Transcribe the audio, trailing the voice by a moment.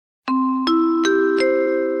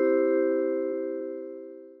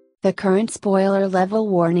The current spoiler level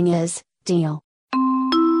warning is, deal.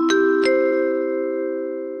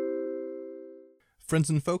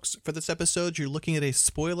 Friends and folks, for this episode, you're looking at a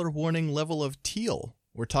spoiler warning level of teal.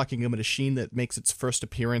 We're talking about a machine that makes its first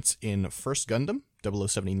appearance in First Gundam,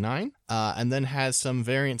 0079, and then has some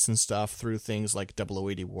variants and stuff through things like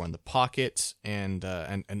 0080 War in the Pocket and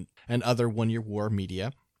other One-Year War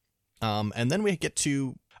media. And then we get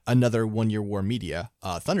to another One-Year War media,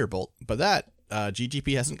 Thunderbolt, but that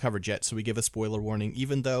GGP hasn't covered yet, so we give a spoiler warning.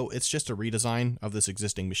 Even though it's just a redesign of this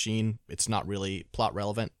existing machine, it's not really plot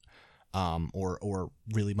relevant. Or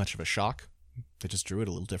really much of a shock. They just drew it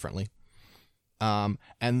a little differently. And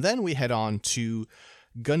then we head on to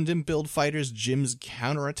Gundam Build Fighters Jim's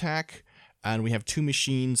Counterattack, and we have two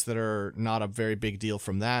machines that are not a very big deal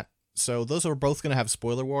from that. So those are both going to have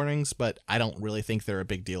spoiler warnings, but I don't really think they're a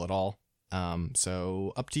big deal at all.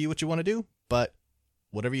 So up to you what you want to do, but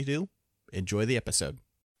whatever you do, enjoy the episode.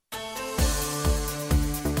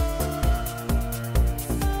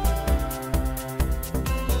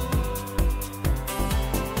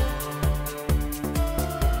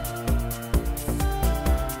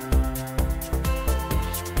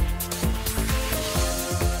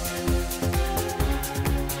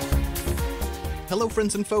 Hello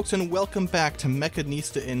friends and folks, and welcome back to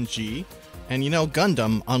Mechanista NG. And you know,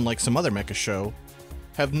 Gundam, unlike some other mecha show,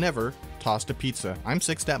 have never tossed a pizza. I'm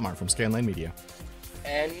Six Datmar from Scanline Media.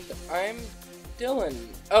 And I'm Dylan.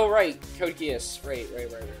 Oh, right, Code Geass. Right.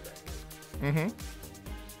 Mm-hmm.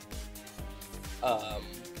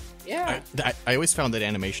 Yeah. I always found that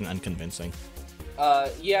animation unconvincing.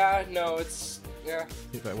 Yeah, no, it's... Yeah.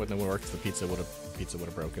 That wouldn't have worked. The pizza would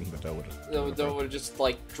have broken. The dough would have just,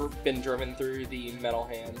 like, been driven through the metal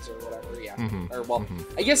hands or whatever, yeah. Mm-hmm. Or, well,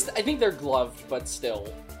 I think they're gloved, but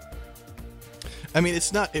still. I mean,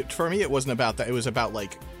 it's not... for me, it wasn't about that. It was about,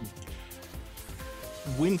 like...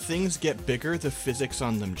 When things get bigger, the physics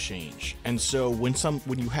on them change. And so when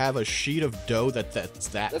you have a sheet of dough that's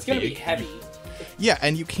gonna be heavy. Yeah,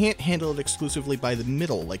 and you can't handle it exclusively by the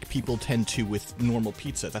middle like people tend to with normal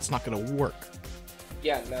pizza. That's not gonna work.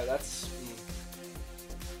 Yeah, no, that's...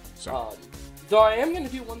 So. Though I am going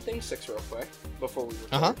to do one thing, Six, real quick, before we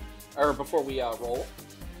record, or before we roll.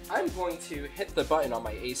 I'm going to hit the button on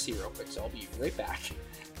my AC real quick, so I'll be right back.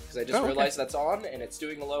 Because I just realized that's on, and it's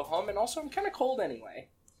doing a low hum, and also I'm kind of cold anyway.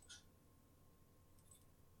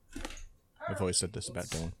 I've always said this about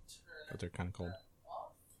Dylan, but they're kind of cold.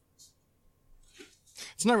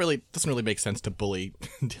 It's not really, doesn't really make sense to bully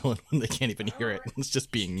Dylan when they can't even hear it. It's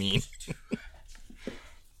just being mean.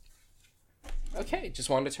 Okay, just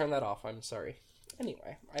wanted to turn that off. I'm sorry.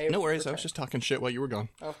 Anyway. No worries, I was just talking shit while you were gone.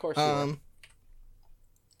 Of course you were.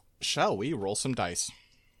 Shall we roll some dice?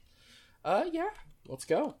 Yeah. Let's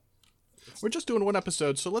go. We're just doing one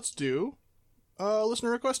episode, so let's do a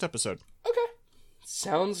listener request episode. Okay.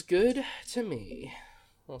 Sounds good to me.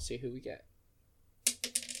 We'll see who we get.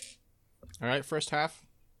 Alright, first half.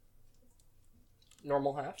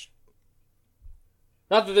 Normal half.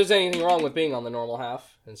 Not that there's anything wrong with being on the normal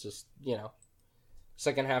half. It's just,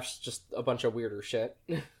 second half's just a bunch of weirder shit.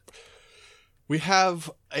 We have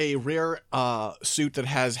a rare suit that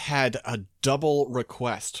has had a double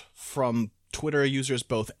request from Twitter users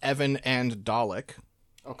both Evan and Dalek.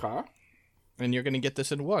 Okay. And you're going to get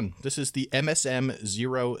this in one. This is the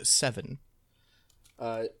MSM-07.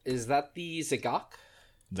 Is that the Zagok?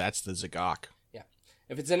 That's the Zagok. Yeah.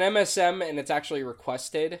 If it's an MSM and it's actually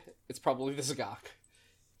requested, it's probably the Zagok.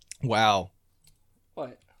 Wow.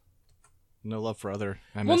 What? No love for other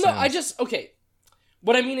MSMs. Well, no, okay.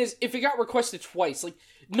 What I mean is, if it got requested twice, like,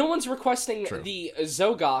 no one's requesting the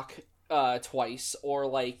Zogok twice, or,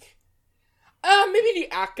 like, maybe the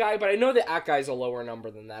Akai, but I know the Akai is a lower number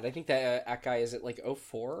than that. I think the Akai is at, like,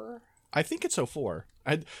 04? I think it's 04.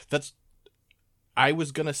 I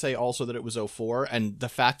was gonna say also that it was 04, and the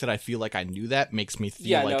fact that I feel like I knew that makes me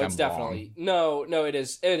feel like I'm it's definitely wrong. No, it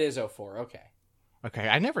is 04. Okay,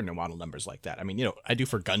 I never know model numbers like that. I mean, I do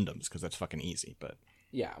for Gundams because that's fucking easy, but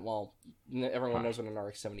yeah, well, everyone knows what an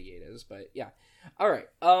RX-78 is, but yeah. All right,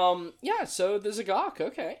 yeah. So the Zagok,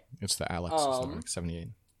 okay. It's the Alex, it's the RX-78.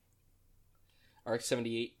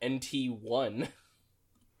 RX-78 NT1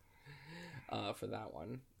 for that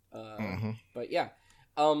one. But yeah,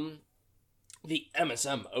 the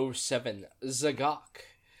MSM-07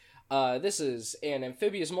 Zagok. This is an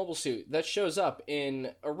amphibious mobile suit that shows up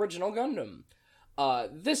in Original Gundam.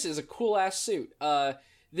 This is a cool-ass suit.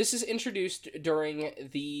 This is introduced during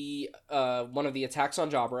the one of the attacks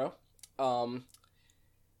on Jabro.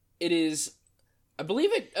 It is, I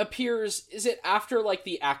believe it appears, is it after, like,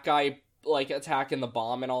 the Akai, like, attack and the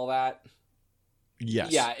bomb and all that?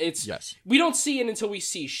 Yes. Yeah, yes. We don't see it until we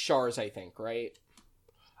see Shars, I think, right?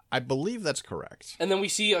 I believe that's correct. And then we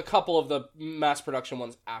see a couple of the mass production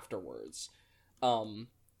ones afterwards. If I'm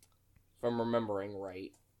remembering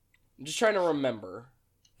right. I'm just trying to remember.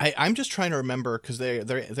 I'm just trying to remember because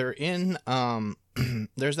they're in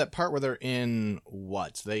there's that part where they're in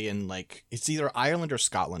what they in like it's either Ireland or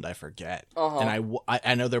Scotland, I forget. And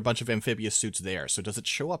I know there are a bunch of amphibious suits there, so does it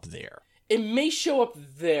show up there? It may show up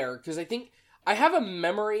there because I think I have a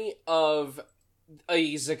memory of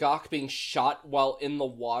a Zagok being shot while in the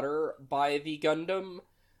water by the Gundam,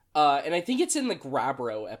 and I think it's in the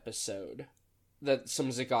Grabro episode that some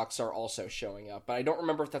Zagoks are also showing up, but I don't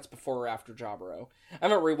remember if that's before or after Jaburo. I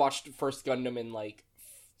haven't rewatched First Gundam in, like,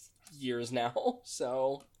 years now,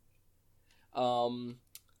 so...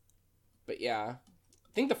 But yeah. I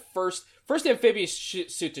think the first amphibious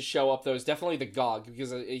suit to show up, though, is definitely the Gog,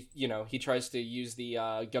 because, he tries to use the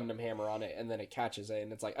Gundam hammer on it, and then it catches it,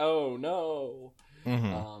 and it's like, oh, no!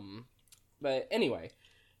 Mm-hmm. But anyway.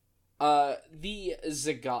 The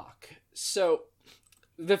Zagok. So,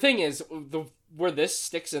 the thing is, where this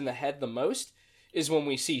sticks in the head the most is when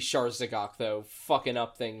we see Shars Zagok, though, fucking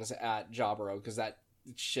up things at Jaburo, because that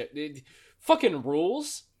shit it fucking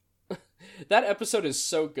rules. That episode is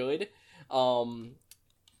so good. Yeah,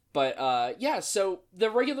 so the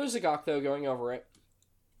regular Zagok, though, going over it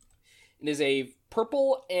is a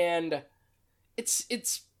purple, and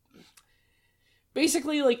it's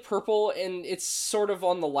basically like purple, and it's sort of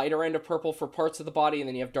on the lighter end of purple for parts of the body, and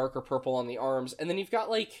then you have darker purple on the arms, and then you've got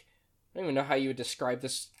like, I don't even know how you would describe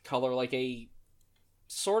this color, like a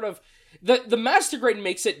sort of, the master grade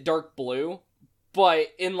makes it dark blue, but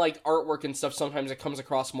in like artwork and stuff, sometimes it comes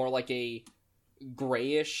across more like a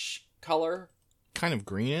grayish color. Kind of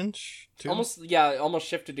greenish, too? Almost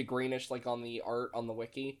shifted to greenish, like on the art on the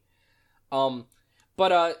wiki. The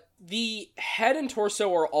head and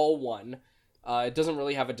torso are all one. It doesn't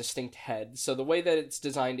really have a distinct head. So the way that it's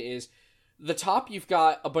designed is, the top you've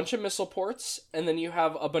got a bunch of missile ports, and then you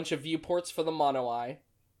have a bunch of viewports for the mono eye.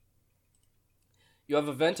 You have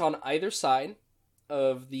a vent on either side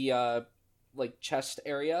of the chest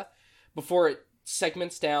area. Before it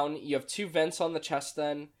segments down, you have 2 vents on the chest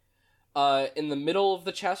then. In the middle of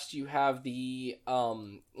the chest, you have the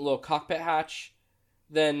little cockpit hatch.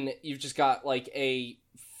 Then you've just got like a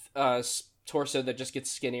torso that just gets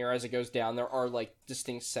skinnier as it goes down. There are like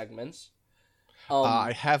distinct segments.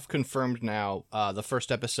 I have confirmed now. The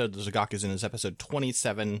first episode the Zagok is in is episode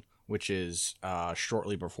 27, which is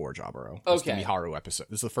shortly before Jaburo. It's the Miharu episode.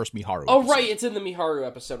 This is the first Miharu episode. Right, it's in the Miharu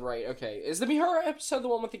episode, right? Okay, is the Miharu episode the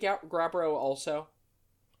one with the Grabro also?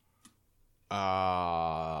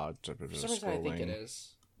 For some reason I think it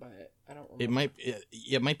is, but I don't remember.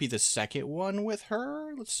 It might be the second one with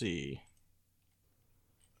her. Let's see.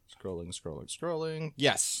 Scrolling.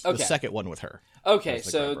 Yes, okay. The second one with her. Okay,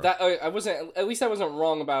 so Grabro. That I wasn't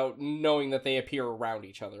wrong about knowing that they appear around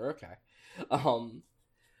each other. Okay,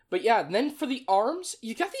 but yeah, and then for the arms,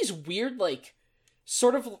 you got these weird like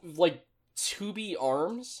sort of like tubey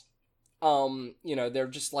arms. They're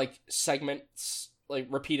just like segments, like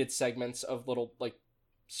repeated segments of little like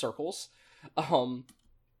circles. How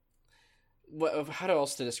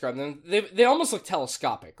else to describe them? They almost look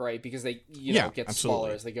telescopic, right? Because they get absolutely.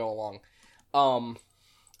 Smaller as they go along.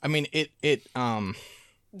 I mean it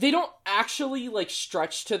they don't actually like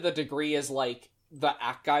stretch to the degree as like the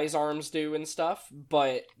Akai's arms do and stuff,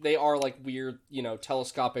 but they are like weird,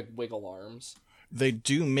 telescopic wiggle arms. They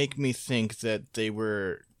do make me think that they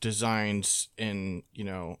were designed in,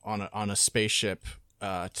 on a spaceship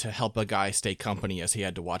to help a guy stay company as he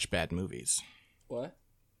had to watch bad movies. What?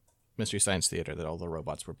 Mystery Science Theater, that all the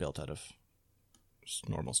robots were built out of just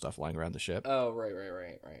normal stuff lying around the ship. Oh, right.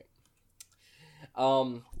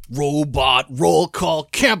 Robot, roll call,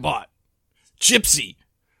 Cambot, Gypsy,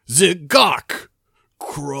 Zagok,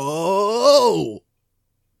 Crow.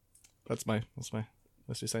 That's my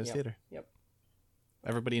Mystery Science Theater. Yep.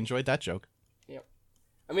 Everybody enjoyed that joke. Yep.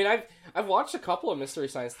 I mean, I've watched a couple of Mystery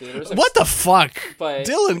Science Theaters. What the fuck? But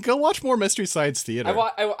Dylan, go watch more Mystery Science Theater.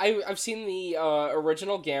 I've seen the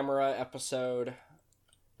original Gamera episode,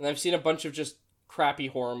 and I've seen a bunch of just crappy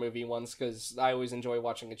horror movie ones, because I always enjoy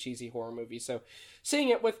watching a cheesy horror movie. So seeing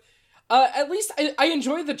it with, at least I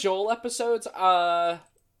enjoy the Joel episodes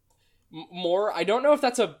more. I don't know if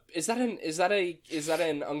that's is that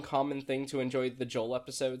an uncommon thing to enjoy the Joel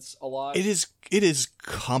episodes a lot? It is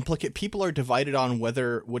complicated. People are divided on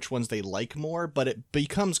which ones they like more, but it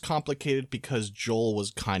becomes complicated because Joel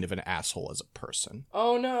was kind of an asshole as a person.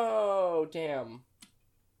 Oh no, damn.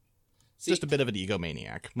 Just a bit of an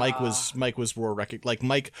egomaniac. Mike was more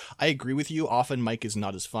Mike, I agree with you. Often Mike is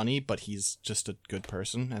not as funny, but he's just a good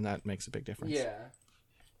person, and that makes a big difference. Yeah.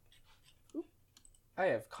 Oop. I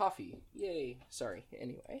have coffee. Yay. Sorry.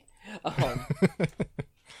 Anyway.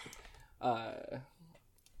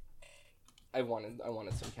 I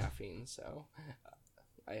wanted some caffeine, so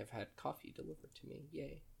I have had coffee delivered to me.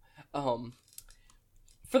 Yay.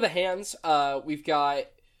 For the hands, we've got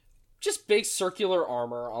just big circular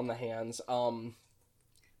armor on the hands. Don't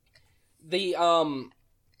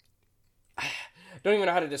even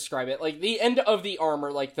know how to describe it. Like, the end of the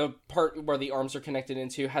armor, like the part where the arms are connected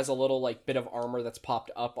into, has a little like bit of armor that's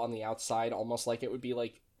popped up on the outside, almost like it would be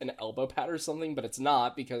like an elbow pad or something, but it's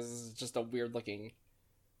not, because it's just a weird looking,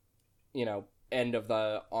 end of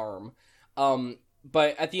the arm.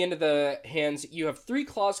 But at the end of the hands, you have 3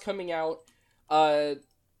 claws coming out.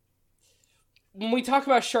 When we talk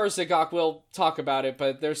about Char Zagok, we'll talk about it,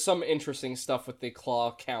 but there's some interesting stuff with the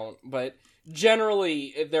claw count, but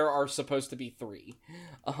generally, there are supposed to be 3.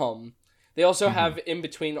 They also have, in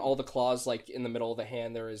between all the claws, like in the middle of the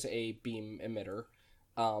hand, there is a beam emitter.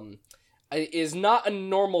 It is not a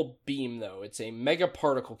normal beam, though. It's a mega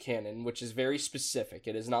particle cannon, which is very specific.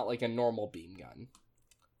 It is not like a normal beam gun.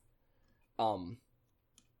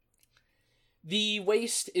 The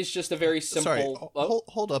waist is just a very simple... Sorry,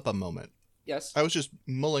 hold up a moment. Yes? I was just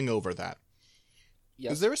mulling over that.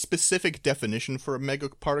 Yes. Is there a specific definition for a mega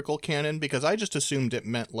particle cannon? Because I just assumed it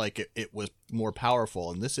meant like it was more powerful,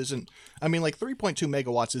 and this isn't... I mean, like 3.2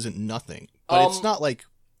 megawatts isn't nothing, but it's not like...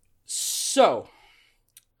 So,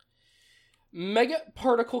 mega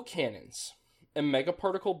particle cannons and mega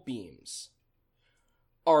particle beams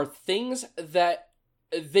are things that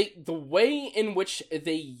the way in which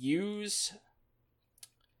they use...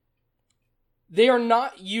 They are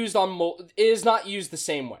not used on... it is not used the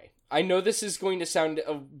same way. I know this is going to sound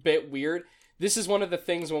a bit weird. This is one of the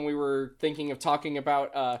things when we were thinking of talking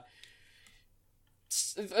about...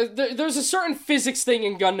 there's a certain physics thing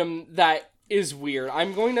in Gundam that is weird.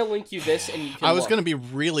 I'm going to link you this and you can I was going to be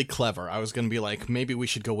really clever. I was going to be like, maybe we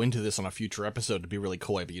should go into this on a future episode to be really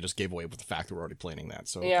coy, but you just gave away with the fact that we're already planning that.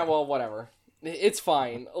 So yeah, well, whatever. It's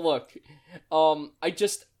fine. Look,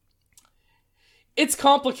 it's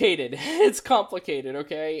complicated. It's complicated,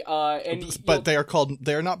 okay? But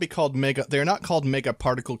they're not called mega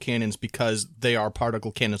particle cannons because they are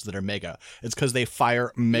particle cannons that are mega. It's because they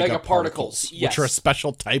fire mega particles, yes. Which are a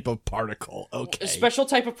special type of particle. Okay. A special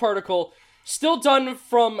type of particle, still done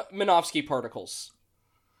from Minovsky particles.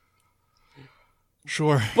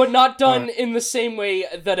 Sure. But not done in the same way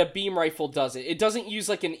that a beam rifle does it. It doesn't use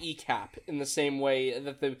like an ECAP in the same way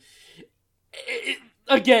that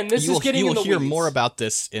again, this is getting in the weeds. You will hear more about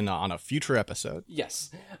this on a future episode.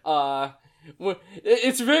 Yes.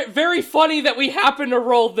 It's very funny that we happen to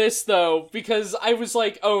roll this, though, because I was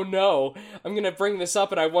like, oh no, I'm gonna bring this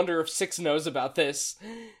up and I wonder if Six knows about this.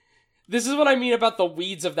 This is what I mean about the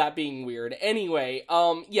weeds of that being weird. Anyway,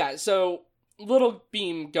 yeah, so little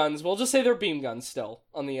beam guns, we'll just say they're beam guns still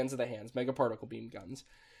on the ends of the hands, mega particle beam guns.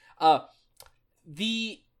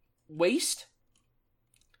 The waist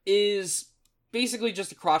is basically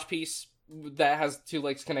just a crotch piece that has 2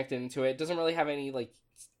 legs connected into it. Doesn't really have any, like,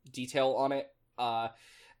 detail on it.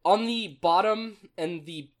 On the bottom and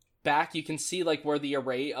the back, you can see, like, where the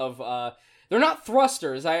array of, they're not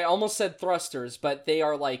thrusters. I almost said thrusters, but they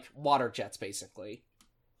are, like, water jets, basically.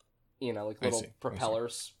 Like little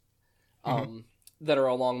propellers. That are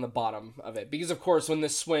along the bottom of it. Because, of course, when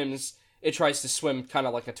this swims, it tries to swim kind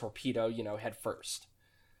of like a torpedo, head first.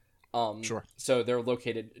 Sure. So they're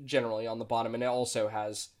located generally on the bottom, and it also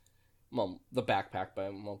has, the backpack,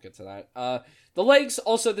 but we won't get to that. The legs,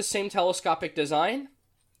 also the same telescopic design.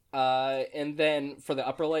 And then for the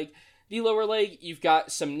upper leg, the lower leg, you've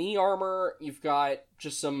got some knee armor, you've got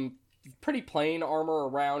just some pretty plain armor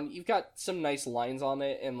around, you've got some nice lines on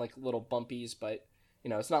it, and like little bumpies, but,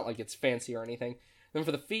 it's not like it's fancy or anything. Then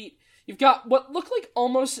for the feet, you've got what look like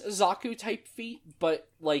almost Zaku-type feet, but,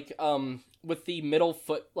 like, with the middle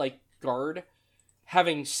foot, like, guard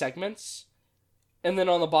having segments. And then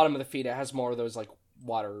on the bottom of the feet, it has more of those, like,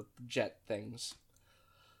 water jet things.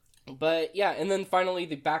 But, yeah, and then finally,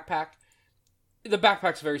 the backpack. The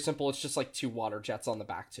backpack's very simple. It's just, like, 2 water jets on the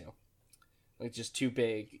back, too. Like, just 2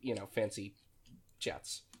 big, fancy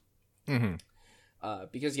jets. Mm-hmm.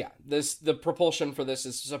 Because, yeah, the propulsion for this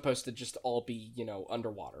is supposed to just all be,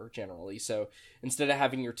 underwater, generally. So, instead of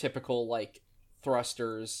having your typical, like,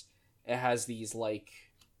 thrusters, it has these, like...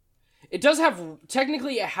 It does have...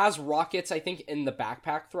 Technically, it has rockets, I think, in the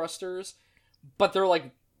backpack thrusters. But they're,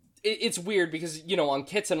 like... It's weird because, on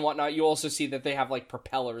kits and whatnot, you also see that they have, like,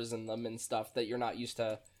 propellers in them and stuff that you're not used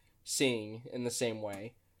to seeing in the same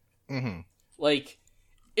way. Mm-hmm. Like,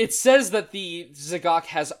 it says that the Zagok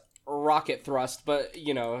has rocket thrust, but,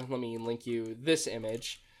 you know, let me link you this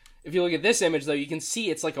image. If you look at this image, though, you can see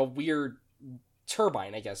it's like a weird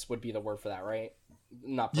turbine, I guess would be the word for that, right?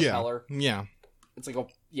 Not propeller. Yeah. It's like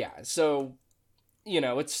so, you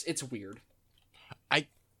know, it's weird.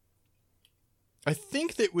 I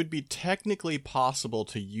think that it would be technically possible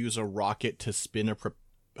to use a rocket to spin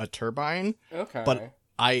a turbine. Okay. But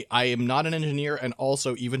I am not an engineer, and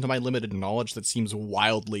also, even to my limited knowledge, that seems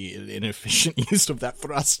wildly inefficient use of that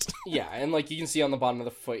thrust. Yeah, and like you can see on the bottom of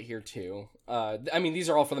the foot here too. I mean, these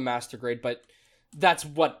are all for the master grade, but that's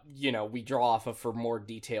what, you know, we draw off of for more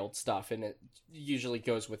detailed stuff, and it usually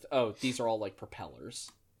goes with, oh, these are all like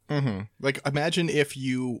propellers. Mm-hmm. Like, imagine if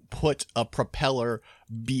you put a propeller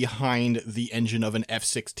behind the engine of an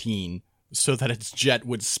F-16 so that its jet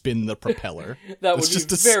would spin the propeller. That would That's be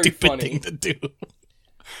just a very stupid funny thing to do.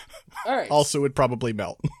 All right. Also, it would probably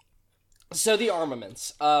melt. So the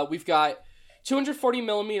armaments. We've got 240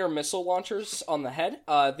 millimeter missile launchers on the head.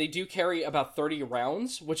 They do carry about 30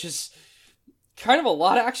 rounds, which is kind of a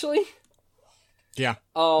lot, actually. Yeah.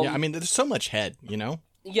 Yeah, I mean, there's so much head, you know?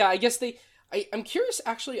 Yeah, I guess I'm curious,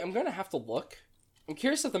 actually, I'm going to have to look. I'm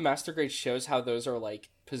curious if the master grade shows how those are, like,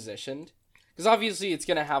 positioned. Because obviously it's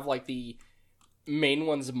going to have, like, the main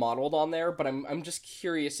ones modeled on there, but I'm just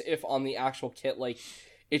curious if on the actual kit, like,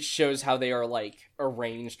 it shows how they are, like,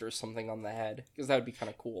 arranged or something on the head. Because that would be kind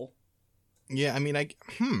of cool. Yeah, I mean, I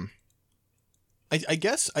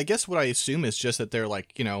guess what I assume is just that they're,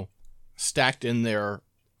 like, you know, stacked in there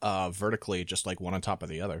vertically, just like one on top of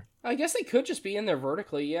the other. I guess they could just be in there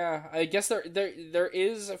vertically, yeah. I guess there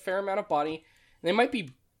is a fair amount of body. They might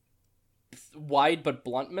be wide but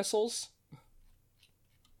blunt missiles.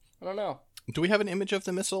 I don't know. Do we have an image of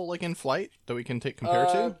the missile, like, in flight that we can compare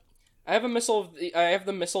to? I have I have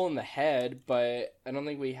the missile in the head, but I don't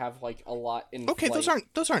think we have, like, a lot in Okay, flight.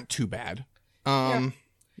 those aren't too bad. Yeah,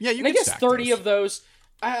 you and can I guess stack 30 those. of those.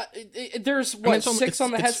 There's what, it's 6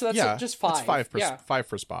 on the head, so that's just 5. It's 5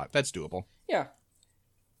 per spot. That's doable. Yeah.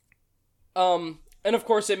 And of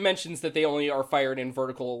course it mentions that they only are fired in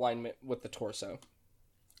vertical alignment with the torso.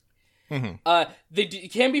 Mm-hmm. They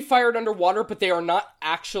can be fired underwater, but they are not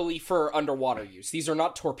actually for underwater use. These are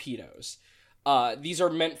not torpedoes. These are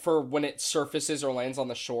meant for when it surfaces or lands on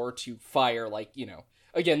the shore to fire, like, you know.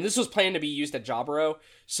 Again, this was planned to be used at Jaburo,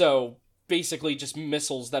 so basically just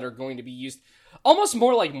missiles that are going to be used almost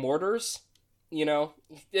more like mortars, you know?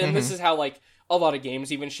 And this is how, like, a lot of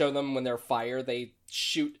games even show them when they're fired. They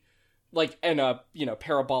shoot, like, in a, you know,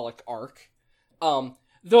 parabolic arc.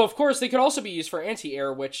 Though, of course, they could also be used for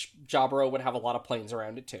anti-air, which Jaburo would have a lot of planes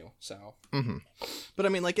around it, too, so. Mm-hmm. But, I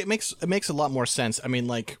mean, like, it makes a lot more sense. I mean,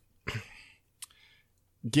 like,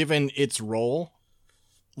 given its role,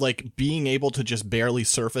 like, being able to just barely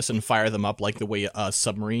surface and fire them up like the way a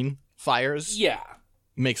submarine fires, Yeah.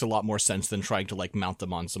 makes a lot more sense than trying to, like, mount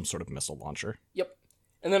them on some sort of missile launcher. Yep.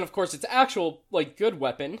 And then, of course, its actual, like, good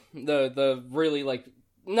weapon, the really, like,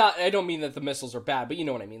 not, I don't mean that the missiles are bad, but you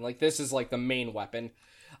know what I mean. Like, this is, like, the main weapon,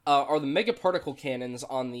 are the megaparticle cannons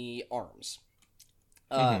on the arms.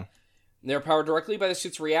 They're powered directly by the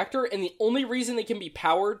suit's reactor, and the only reason they can be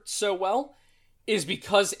powered so well is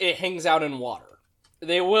because it hangs out in water.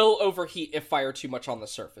 They will overheat if fired too much on the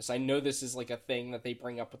surface. I know this is, like, a thing that they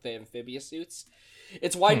bring up with the amphibious suits.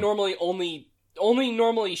 It's why normally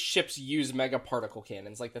normally ships use megaparticle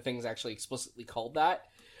cannons, like the thing's actually explicitly called that.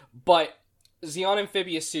 But Zeon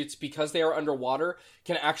amphibious suits, because they are underwater,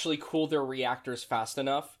 can actually cool their reactors fast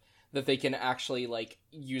enough that they can actually, like,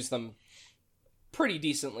 use them pretty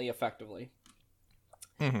decently effectively.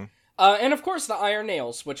 Mm-hmm. And of course the iron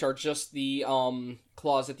nails, which are just the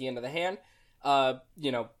claws at the end of the hand.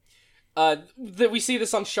 You know, we see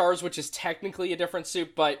this on Shars, which is technically a different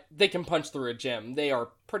suit, but they can punch through a gym. They are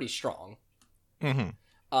pretty strong.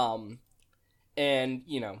 Mm-hmm. And,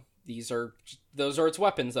 you know, those are its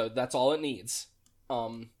weapons, though. That's all it needs.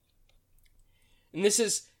 And this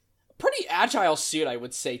is a pretty agile suit, I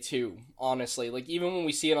would say, too, honestly. Like, even when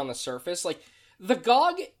we see it on the surface, like, the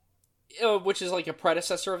GOG, which is, like, a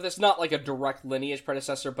predecessor of this, not, like, a direct lineage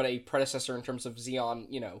predecessor, but a predecessor in terms of Zeon,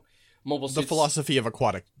 you know, mobile suits. The philosophy of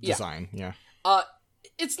aquatic design, yeah.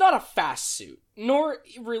 It's not a fast suit, nor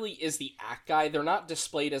really is the Act Guy. They're not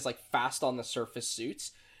displayed as, like, fast on the surface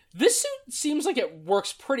suits. This suit seems like it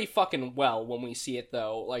works pretty fucking well when we see it,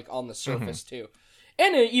 though, like, on the surface, too.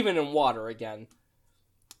 And even in water, again.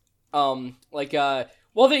 While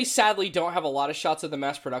they sadly don't have a lot of shots of the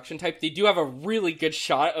mass production type, they do have a really good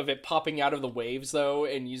shot of it popping out of the waves, though,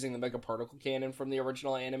 and using the megaparticle cannon from the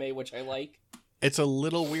original anime, which I like. It's a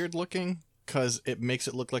little weird looking, because it makes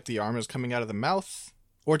it look like the arm is coming out of the mouth?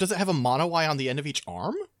 Or does it have a mono-eye on the end of each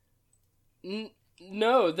arm?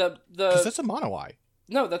 No, Because that's a mono-eye.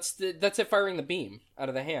 No, that's it firing the beam out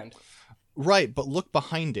of the hand. Right, but look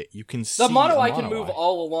behind it. You can see The mono-eye can mono-eye. move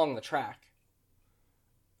all along the track.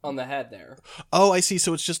 On the head there. Oh, I see.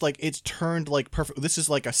 So it's just like, it's turned like perfect. This is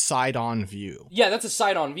like a side-on view. Yeah, that's a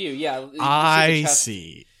side-on view. Yeah. I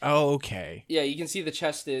see. Oh, okay. Yeah, you can see the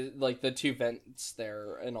chest is like the two vents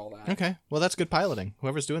there and all that. Okay. Well, that's good piloting.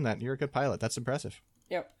 Whoever's doing that, you're a good pilot. That's impressive.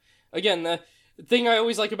 Yep. Again, the thing I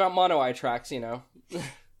always like about mono-eye tracks, you know.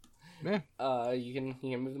 Yeah. You can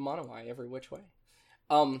move the mono-eye every which way.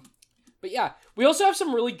 But yeah, we also have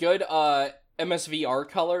some really good MSVR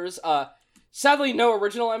colors. Sadly, no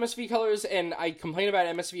original MSV colors, and I complain about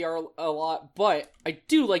MSVR a lot, but I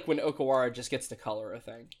do like when Okawara just gets to color a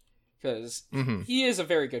thing, because he is a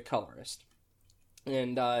very good colorist.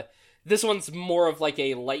 And this one's more of like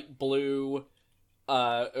a light blue,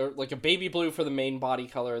 or like a baby blue for the main body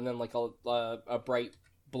color, and then like a bright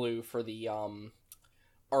blue for the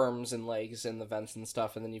arms and legs and the vents and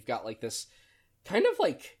stuff, and then you've got like this kind of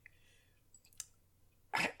like...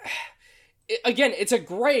 Again, it's a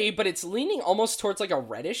gray, but it's leaning almost towards like a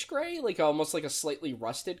reddish gray, like almost like a slightly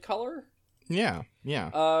rusted color. Yeah,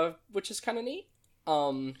 yeah. Which is kind of neat.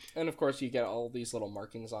 And of course you get all these little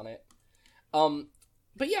markings on it.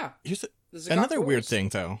 But yeah. Here's another weird thing,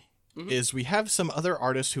 though, is we have some other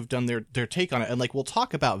artists who've done their take on it, and like we'll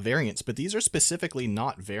talk about variants, but these are specifically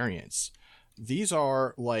not variants. These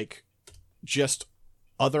are like just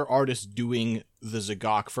other artists doing the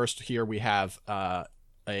Zagok. First, here we have a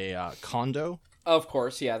Kondo. Of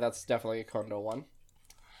course, yeah, that's definitely a Kondo one.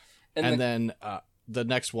 And then the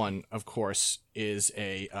next one, of course, is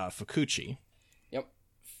a Fukuchi. Yep.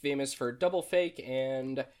 Famous for Double Fake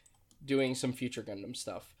and doing some Future Gundam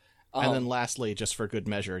stuff. And then lastly, just for good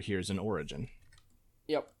measure, here's an Origin.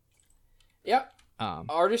 Yep. Yep.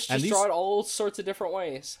 Artists just draw it all sorts of different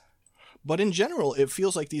ways. But in general, it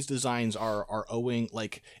feels like these designs are owing,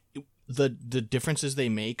 like, the differences they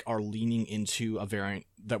make are leaning into a variant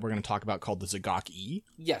that we're going to talk about called the Zagok E.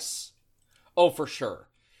 Yes. Oh, for sure.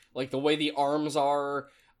 Like, the way the arms are,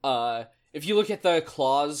 if you look at the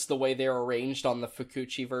claws, the way they're arranged on the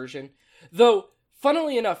Fukuchi version. Though,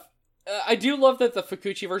 funnily enough, I do love that the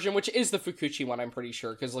Fukuchi version, which is the Fukuchi one, I'm pretty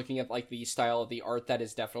sure, because looking at, like, the style of the art, that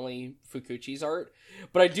is definitely Fukuchi's art.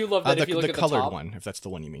 But I do love that if you look at the colored top... one, if that's the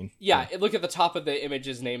one you mean. Yeah, look at the top of the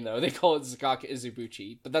image's name, though. They call it Zagok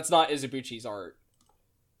Izubuchi, but that's not Izubuchi's art.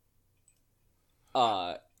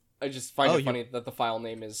 I just find it funny that the file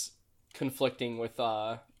name is conflicting with,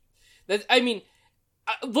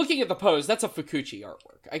 looking at the pose, that's a Fukuchi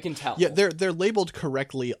artwork. I can tell. Yeah, they're labeled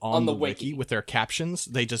correctly on the wiki with their captions.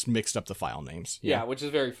 They just mixed up the file names. Yeah, which is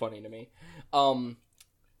very funny to me. But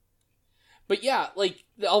yeah, like,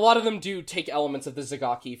 a lot of them do take elements of the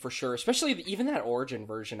Zagaki for sure, especially even that Origin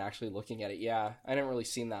version, actually, looking at it. Yeah, I didn't really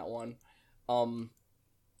seen that one.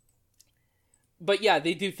 But yeah,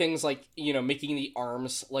 they do things like, you know, making the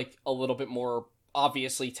arms, like, a little bit more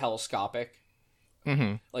obviously telescopic.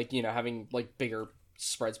 Mm-hmm. Like, you know, having, like, bigger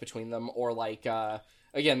spreads between them, or, like,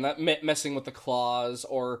 again, that messing with the claws,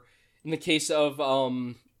 or in the case of,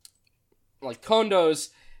 like, Kondo's,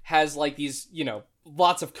 has, like, these, you know,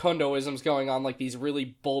 lots of Kondoisms going on, like, these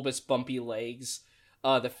really bulbous, bumpy legs.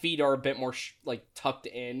 The feet are a bit more, like, tucked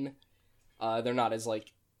in. They're not as,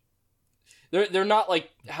 like... They're not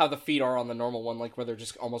like how the feet are on the normal one, like where they're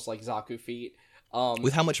just almost like Zaku feet.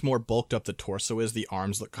 With how much more bulked up the torso is, the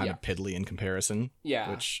arms look kind of piddly in comparison.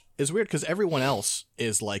 Yeah. Which is weird, because everyone else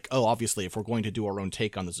is like, oh, obviously, if we're going to do our own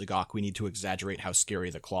take on the Zagok, we need to exaggerate how scary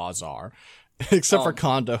the claws are. Except for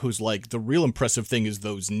Kondo, who's like, the real impressive thing is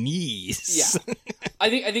those knees. Yeah. I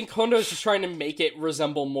think Kondo's just trying to make it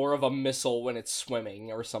resemble more of a missile when it's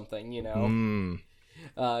swimming or something, you know?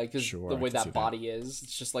 Because the way that body is,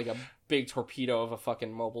 it's just like a big torpedo of a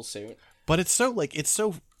fucking mobile suit. But it's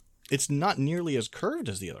not nearly as curved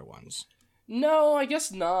as the other ones. No, I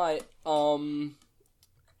guess not. I don't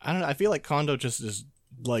know. I feel like Kondo just is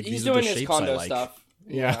like, he's these are doing the his shapes Kondo I like. stuff.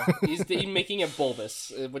 Yeah, he's making it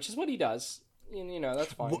bulbous, which is what he does. You know,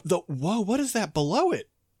 that's fine. Whoa, what is that below it?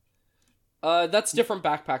 That's different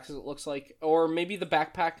backpacks, it looks like, or maybe the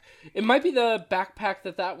backpack. It might be the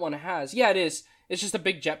backpack that one has. Yeah, it is. It's just a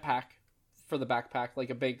big jetpack for the backpack, like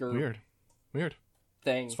a bigger weird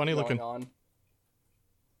thing. It's funny looking. On.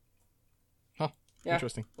 Huh? Yeah,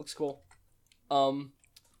 interesting. Looks cool.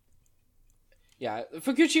 Yeah, the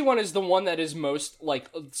Fukuchi one is the one that is most like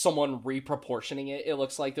someone reproportioning it. It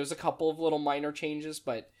looks like there's a couple of little minor changes,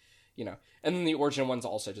 but you know, and then the Origin one's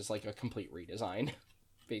also just like a complete redesign,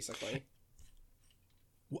 basically.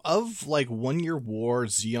 of like 1 Year War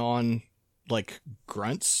Zeon like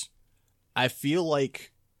grunts, I feel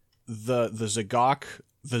like the Zagok,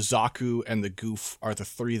 the Zaku, and the Goof are the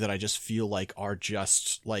three that I just feel like are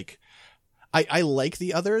just like, I like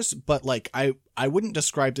the others, but like I wouldn't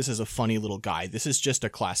describe this as a funny little guy. This is just a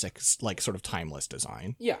classic, like, sort of timeless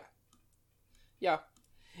design. Yeah. Yeah.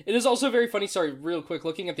 It is also very funny, sorry, real quick,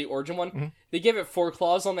 looking at the origin one, they gave it 4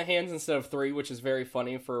 claws on the hands instead of 3, which is very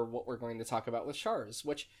funny for what we're going to talk about with Char's,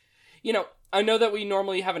 which, you know, I know that we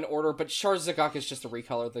normally have an order, but Char's Zagok is just a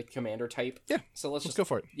recolor, the commander type. Yeah, so let's just go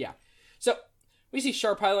for it. Yeah. So, we see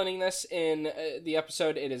Char piloting this in the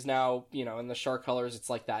episode. It is now, you know, in the Char colors, it's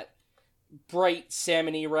like that bright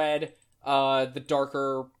salmony red, the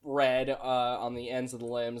darker red on the ends of the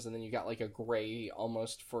limbs, and then you got like a gray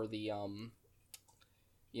almost for the,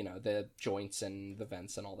 you know, the joints and the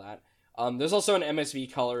vents and all that. There's also an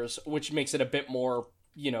MSV colors, which makes it a bit more,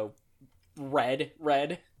 you know, red.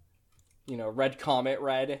 You know, red comet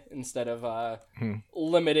red instead of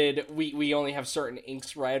limited. We only have certain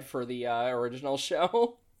inks red for the original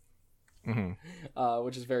show,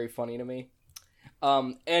 which is very funny to me.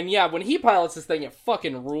 And yeah, when he pilots this thing, it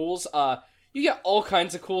fucking rules. You get all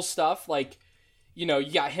kinds of cool stuff, like, you know,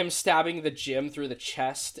 you got him stabbing the Jim through the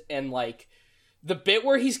chest, and like the bit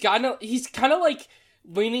where he's kind of like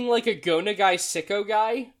leaning like a Go Nagai Sicko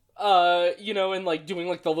guy, you know, and like doing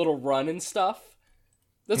like the little run and stuff.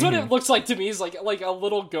 That's what it looks like to me, is like a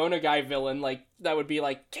little Go Nagai villain, like that would be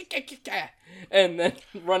like and then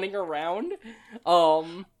running around.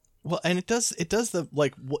 Well, and it does the,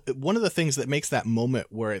 like, one of the things that makes that moment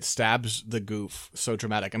where it stabs the Goof so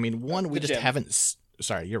dramatic. I mean, one, we just haven't.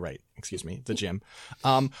 Sorry, you're right. Excuse me, the Jim.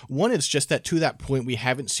 One is just that to that point, we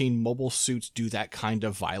haven't seen mobile suits do that kind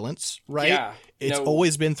of violence, right? Yeah. It's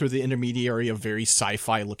always been through the intermediary of very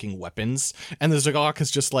sci-fi looking weapons. And the Zagok is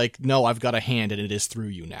just like, no, I've got a hand and it is through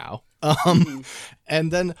you now.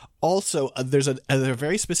 And then also there's a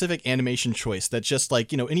very specific animation choice that just,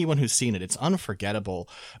 like, you know, anyone who's seen it, it's unforgettable,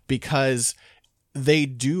 because they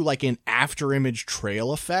do like an after image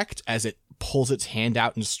trail effect as it pulls its hand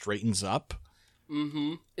out and straightens up.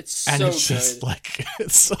 It's so good. Just like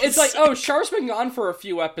it's like, oh, Char's been gone for a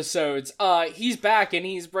few episodes. He's back and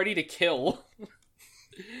he's ready to kill.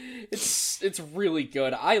 It's really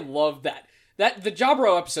good. I love that. The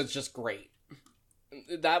Jabro episode's just great.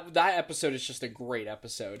 That episode is just a great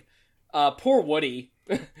episode. Poor Woody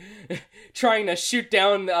trying to shoot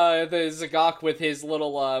down the Zagok with his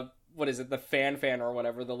little what is it, the fan or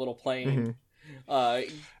whatever, the little plane.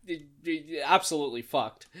 Absolutely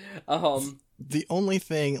fucked. The only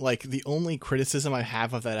thing, like, the only criticism I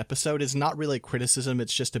have of that episode is not really a criticism,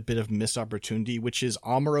 it's just a bit of missed opportunity, which is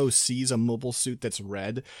Amuro sees a mobile suit that's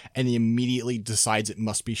red, and he immediately decides it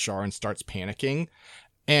must be Char and starts panicking.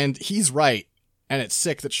 And he's right, and it's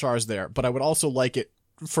sick that Char's there, but I would also like it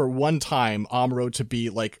for one time, Amuro to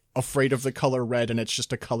be, like, afraid of the color red, and it's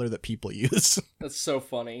just a color that people use. That's so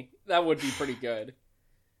funny. That would be pretty good.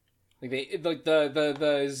 Like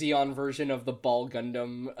the Zeon version of the ball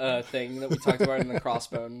Gundam thing that we talked about in the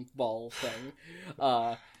crossbone ball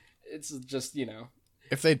thing. It's just, you know,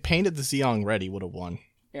 if they'd painted the Zeon red, he would have won.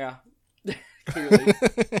 Yeah, clearly.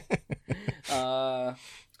 I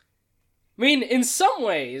mean, in some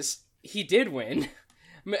ways, he did win.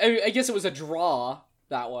 I guess it was a draw,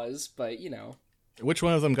 that was, but you know. Which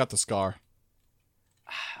one of them got the scar?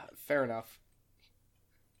 Fair enough.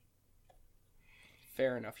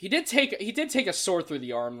 Fair enough. He did take a sword through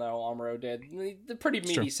the arm, though. Amuro did. The pretty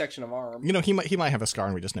meaty section of arm. You know, he might have a scar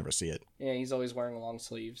and we just never see it. Yeah, he's always wearing long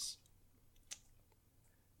sleeves,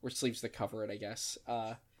 or sleeves that cover it, I guess.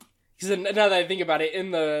 Because now that I think about it,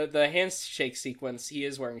 in the handshake sequence, he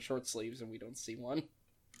is wearing short sleeves, and we don't see one.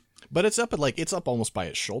 But it's up almost by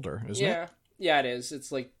its shoulder, isn't it? Yeah, it is.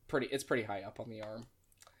 It's like pretty high up on the arm.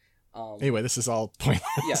 Anyway, this is all pointless.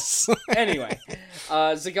 Yes. Anyway,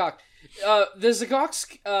 Zagok. The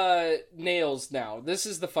Zagok's nails now. This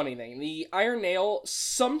is the funny thing. The iron nail,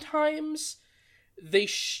 sometimes they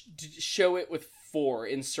show it with 4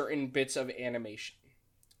 in certain bits of animation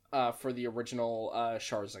for the original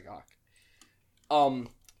Char Zagok.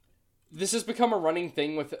 This has become a running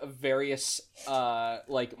thing with various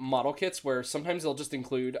like model kits, where sometimes they'll just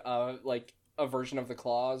include like a version of the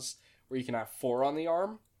claws where you can have 4 on the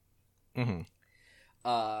arm.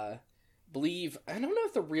 Believe, I don't know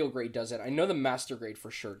if the real grade does it. I know the master grade for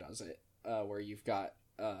sure does it, where you've got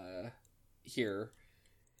here.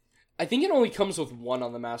 I think it only comes with 1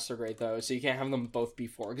 on the master grade, though, so you can't have them both be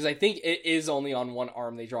 4, because I think it is only on 1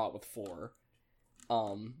 arm they draw it with 4.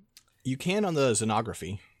 You can on the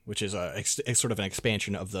Xenography, which is a sort of an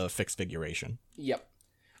expansion of the fixed figuration. Yep.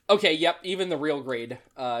 Okay, yep, even the real grade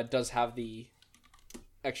does have the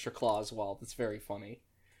extra claw as well. That's very funny.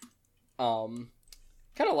 Kind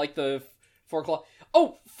of like the 4 claw.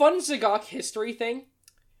 Oh, fun Zagok history thing.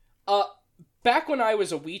 Back when I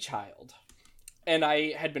was a wee child, and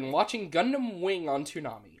I had been watching Gundam Wing on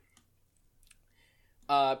Toonami,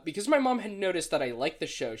 because my mom had noticed that I liked the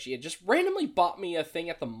show, she had just randomly bought me a thing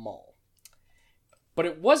at the mall. But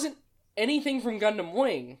it wasn't anything from Gundam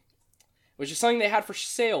Wing. It was just something they had for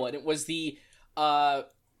sale, and it was the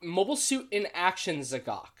Mobile Suit in Action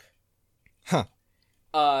Zagok. Huh.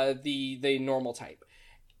 The normal type.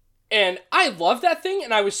 And I loved that thing,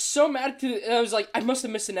 and I was so mad, I was like, I must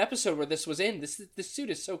have missed an episode where this was in. This suit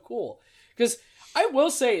is so cool. Because I will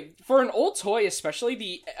say, for an old toy especially,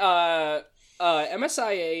 the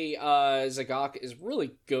MSIA Zagok is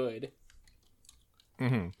really good.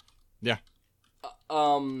 Mm-hmm. Yeah.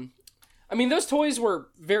 I mean, those toys were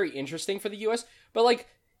very interesting for the US, but, like,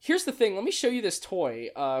 here's the thing. Let me show you this toy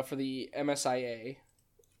for the MSIA.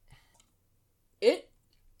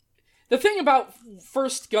 The thing about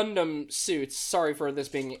first Gundam suits, sorry for this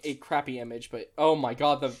being a crappy image, but oh my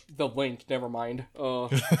god, the link, never mind.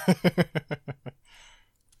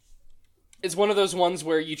 It's one of those ones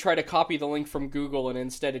where you try to copy the link from Google and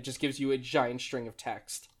instead it just gives you a giant string of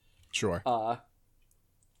text. Sure. Alright,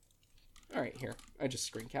 here. I just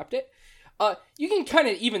screen capped it. You can kind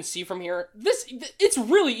of even see from here, it's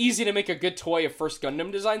really easy to make a good toy of first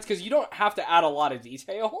Gundam designs because you don't have to add a lot of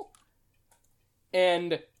detail.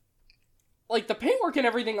 And, like, the paintwork and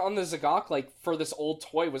everything on the Zagok, like, for this old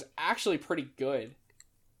toy was actually pretty good.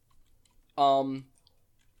 You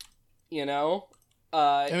know?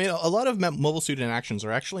 I mean, a lot of Mobile Suit in Actions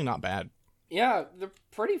are actually not bad. Yeah, they're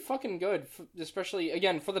pretty fucking good, especially,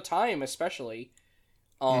 again, for the time, especially.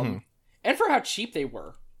 And for how cheap they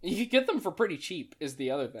were. You could get them for pretty cheap, is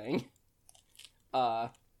the other thing.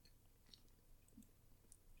 But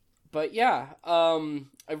yeah,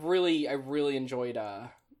 I really enjoyed,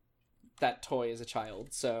 that toy as a child,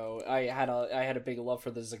 so I had a big love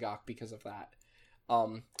for the Zagok because of that.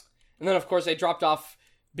 And then, of course, I dropped off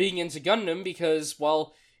being into Gundam because,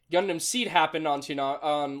 well, Gundam Seed happened on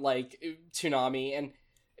Toonami, and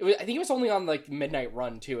I think it was only on, like, Midnight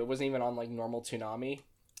Run, too. It wasn't even on, like, normal Toonami.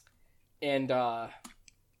 And,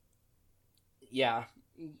 yeah,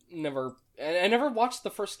 I never watched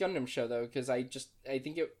the first Gundam show, though, because I just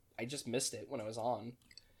missed it when it was on.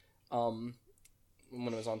 When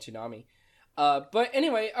it was on Toonami. But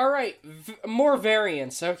anyway, alright, more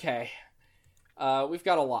variants, okay. We've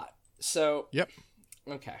got a lot. So, yep.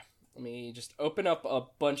 Okay, let me just open up a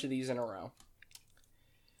bunch of these in a row.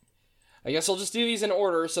 I guess I'll just do these in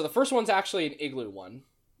order. So the first one's actually an Igloo one.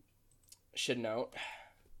 Should note.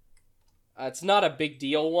 It's not a big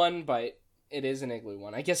deal one, but it is an Igloo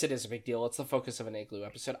one. I guess it is a big deal. It's the focus of an Igloo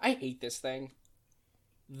episode. I hate this thing.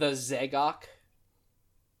 The Zagok.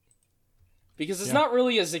 Because it's not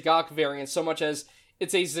really a Zagok variant so much as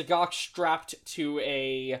it's a Zagok strapped to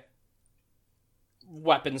a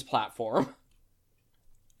weapons platform.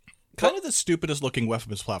 Kind of the stupidest looking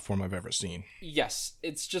weapons platform I've ever seen. Yes,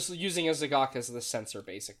 it's just using a Zagok as the sensor,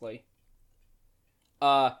 basically.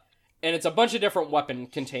 And it's a bunch of different weapon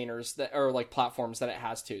containers that are like platforms that it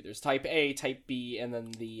has too. There's Type A, Type B, and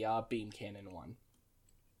then the beam cannon one.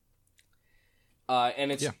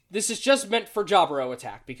 And this is just meant for Jaburo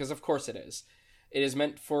attack, because of course it is. It is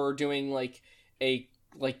meant for doing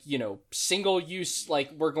single use,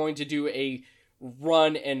 like we're going to do a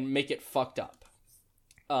run and make it fucked up.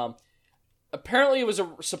 Apparently it was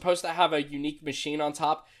supposed to have a unique machine on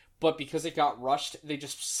top, but because it got rushed, they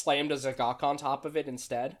just slammed a Zagok on top of it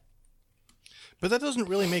instead. But that doesn't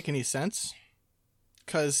really make any sense,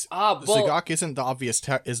 because Zagok isn't the obvious,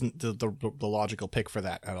 isn't the logical pick for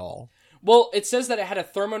that at all. Well, it says that it had a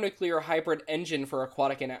thermonuclear hybrid engine for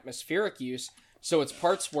aquatic and atmospheric use, so its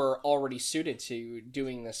parts were already suited to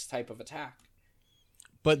doing this type of attack.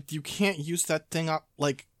 But you can't use that thing up,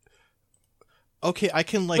 like... Okay, I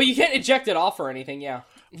can, like... But you can't eject it off or anything, yeah.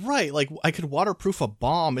 Right, like, I could waterproof a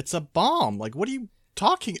bomb. It's a bomb. Like, what are you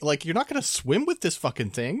talking... Like, you're not gonna swim with this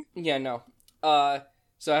fucking thing. Yeah, no.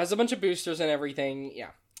 So it has a bunch of boosters and everything,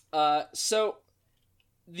 yeah. So...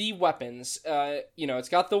 The weapons, it's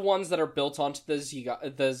got the ones that are built onto the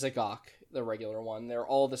Zagok, the regular one. They're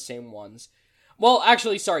all the same ones. Well,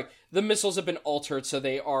 actually, sorry. The missiles have been altered, so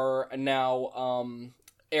they are now,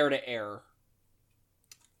 air-to-air.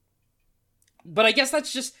 But I guess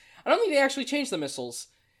that's just... I don't think they actually changed the missiles.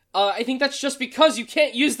 I think that's just because you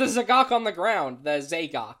can't use the Zagok on the ground. The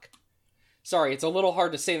Zagok. Sorry, it's a little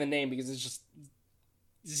hard to say the name because it's just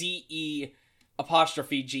Z-E''Gok.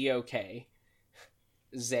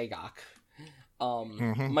 Zagok.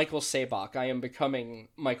 Michael Sabak. I am becoming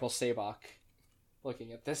Michael Sabak.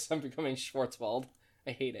 Looking at this, I'm becoming Schwarzwald.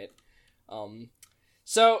 I hate it.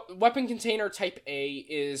 So, weapon container type A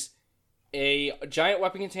is a giant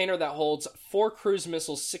weapon container that holds 4 cruise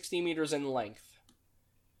missiles 60 meters in length.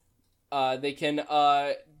 They can,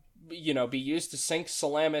 be used to sink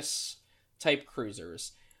Salamis-type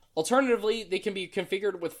cruisers. Alternatively, they can be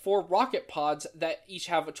configured with 4 rocket pods that each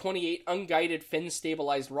have 28 unguided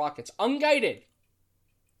fin-stabilized rockets. Unguided!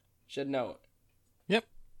 Should note. Yep.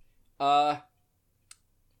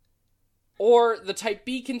 Or the Type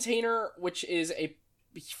B container, which is a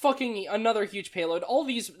fucking another huge payload. All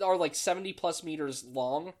these are like 70 plus meters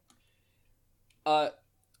long.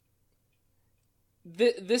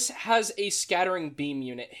 This has a scattering beam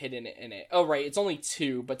unit hidden in it. Oh, right, it's only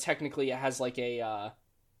 2, but technically it has like a,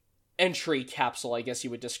 entry capsule, I guess you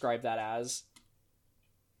would describe that as.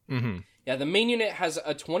 Mm-hmm. Yeah, the main unit has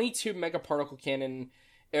a 22 megaparticle cannon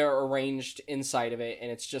arranged inside of it, and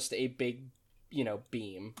it's just a big,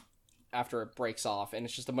 beam after it breaks off, and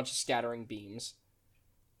it's just a bunch of scattering beams.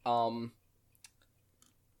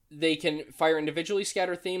 They can fire individually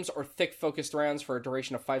scattered themes or thick focused rounds for a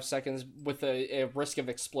duration of 5 seconds with a risk of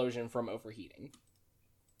explosion from overheating.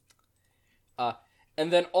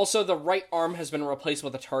 And then also the right arm has been replaced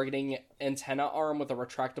with a targeting antenna arm with a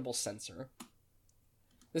retractable sensor.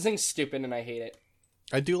 This thing's stupid and I hate it.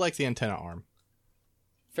 I do like the antenna arm.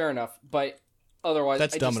 Fair enough, but otherwise...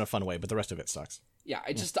 That's dumb in a fun way, but the rest of it sucks. Yeah,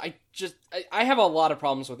 I have a lot of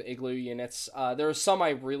problems with Igloo units. There are some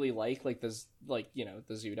I really like the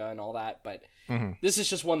Zuda and all that, but this is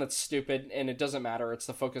just one that's stupid, and it doesn't matter. It's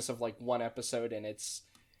the focus of, one episode, and it's...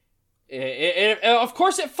 of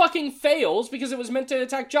course it fucking fails, because it was meant to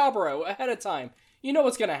attack Jaburo ahead of time. You know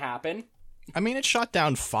what's gonna happen. I mean, it shot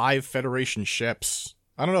down 5 Federation ships.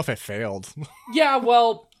 I don't know if it failed. Yeah,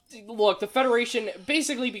 well... Look, the Federation,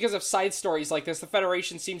 basically because of side stories like this, the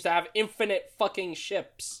Federation seems to have infinite fucking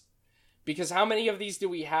ships. Because how many of these do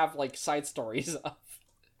we have, side stories of?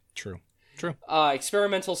 True.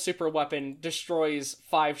 Experimental super weapon destroys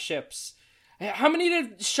 5 ships. How many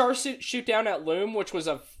did Char shoot down at Loom, which was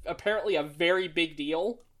apparently a very big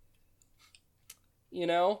deal?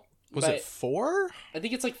 Was it 4? I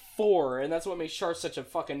think it's 4, and that's what makes Char such a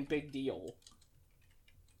fucking big deal.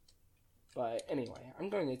 But anyway, I'm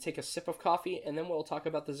going to take a sip of coffee, and then we'll talk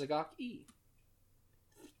about the Zagok E.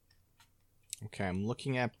 Okay, I'm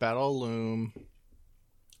looking at Battle Loom.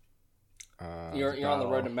 You're on the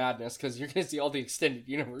road to madness, because you're going to see all the extended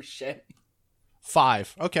universe shit.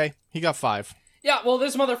 5. Okay, he got 5. Yeah, well,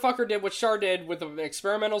 this motherfucker did what Char did with an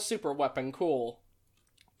experimental super weapon. Cool.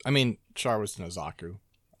 I mean, Char was Nozaku.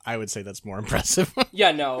 I would say that's more impressive.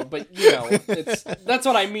 Yeah, no, but, that's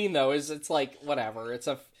what I mean, though, is it's whatever. It's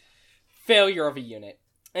a failure of a unit.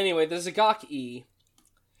 Anyway, the Zagok E.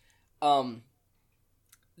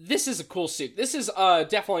 This is a cool suit. This is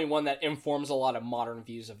definitely one that informs a lot of modern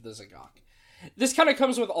views of the Zagok. This kind of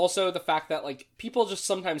comes with also the fact that, people just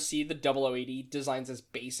sometimes see the 0080 designs as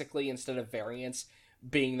basically, instead of variants,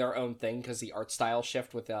 being their own thing, because the art style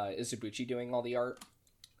shift with Izubuchi doing all the art.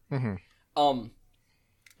 Mm-hmm.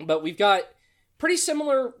 But we've got pretty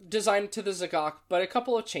similar design to the Zagok, but a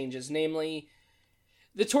couple of changes, namely...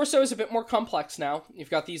 The torso is a bit more complex now. You've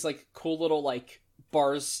got these, cool little,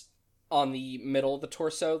 bars on the middle of the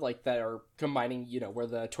torso, that are combining, where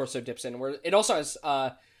the torso dips in. Where it also has,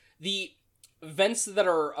 the vents that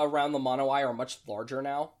are around the mono eye are much larger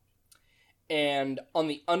now. And on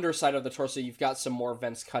the underside of the torso, you've got some more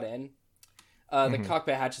vents cut in. The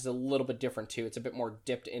cockpit hatch is a little bit different, too. It's a bit more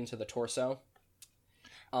dipped into the torso.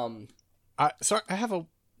 Sorry, I have a...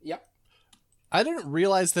 Yep. I didn't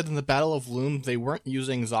realize that in the Battle of Loom, they weren't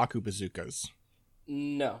using Zaku bazookas.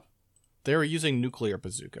 No. They were using nuclear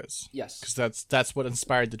bazookas. Yes. Because that's what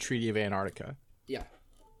inspired the Treaty of Antarctica. Yeah.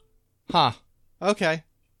 Huh. Okay.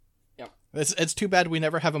 Yep. It's too bad we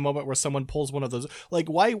never have a moment where someone pulls one of those...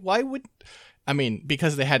 why would... I mean,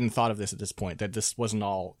 because they hadn't thought of this at this point, that this wasn't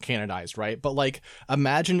all canonized, right? But,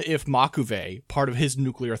 imagine if Makuve, part of his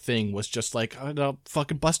nuclear thing, was just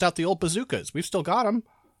fucking bust out the old bazookas. We've still got them.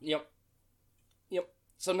 Yep.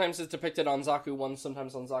 Sometimes it's depicted on Zaku 1,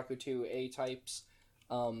 sometimes on Zaku 2 A types.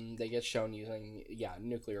 They get shown using,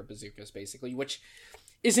 nuclear bazookas, basically, which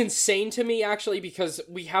is insane to me, actually, because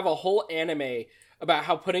we have a whole anime about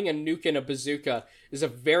how putting a nuke in a bazooka is a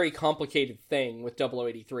very complicated thing with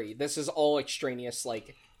 0083. This is all extraneous,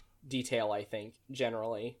 detail, I think,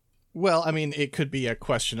 generally. Well, I mean, it could be a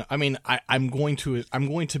question. I mean, I'm going to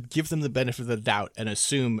give them the benefit of the doubt and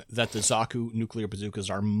assume that the Zaku nuclear bazookas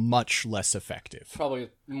are much less effective.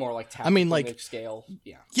 Probably more like tactical nuke scale.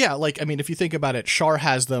 Yeah. Yeah, like, I mean, if you think about it, Char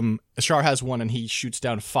has them. Char has one, and he shoots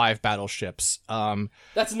down 5 battleships.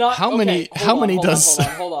 That's not how many.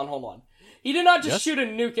 Hold on. He did not just shoot a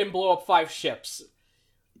nuke and blow up 5 ships.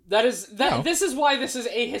 This is why this is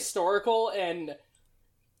ahistorical and.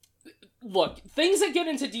 Look, things that get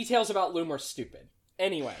into details about Loom are stupid.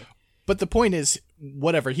 Anyway. But the point is,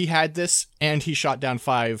 whatever, he had this, and he shot down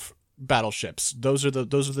 5 battleships. Those are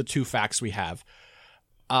the 2 facts we have.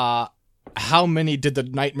 How many did the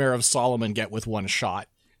Nightmare of Solomon get with 1 shot?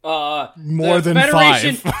 More than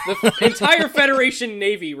 5. The entire Federation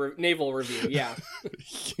naval review, yeah.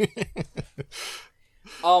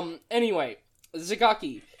 Anyway,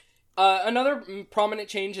 Zagaki. Another prominent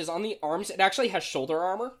change is on the arms. It actually has shoulder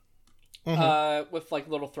armor. With like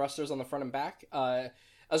little thrusters on the front and back,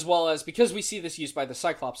 as well as, because we see this used by the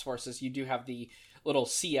Cyclops forces, you do have the little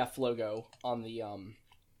CF logo on the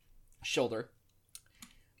shoulder.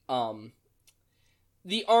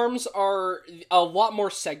 The arms are a lot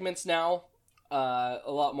more segments now, a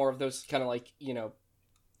lot more of those kind of like, you know,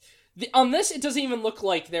 on this it doesn't even look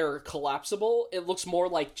like they're collapsible. It looks more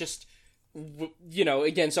like just, you know,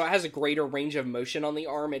 again, so it has a greater range of motion on the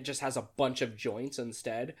arm. It just has a bunch of joints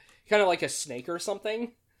instead. Kind of like a snake or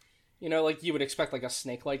something. You know, like you would expect like a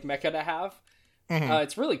snake-like mecha to have.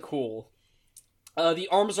 It's really cool. The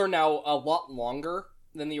arms are now a lot longer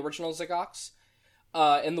than the original Zagoks.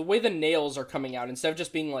 And the way the nails are coming out, instead of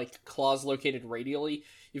just being like claws located radially,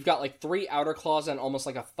 you've got like 3 outer claws and almost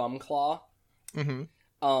like a thumb claw.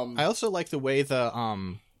 I also like the way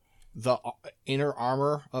the inner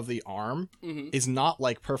armor of the arm is not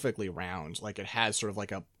like perfectly round. Like it has sort of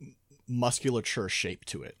like a musculature shape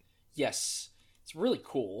to it. Yes, it's really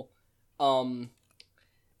cool. And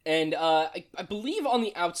I believe on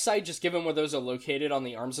the outside, just given where those are located on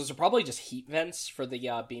the arms, those are probably just heat vents for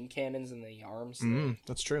the beam cannons in the arms.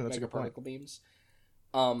 That's true. That's a good point. Particle beams.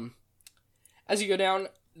 As you go down,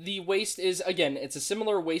 the waist is, again, it's a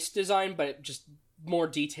similar waist design, but just more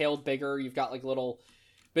detailed, bigger. You've got like little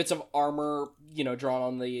bits of armor, you know, drawn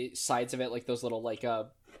on the sides of it, like those little like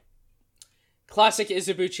classic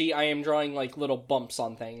Izubuchi. I am drawing like little bumps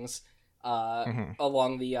on things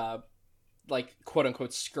along the like quote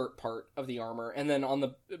unquote skirt part of the armor, and then on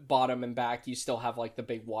the bottom and back you still have like the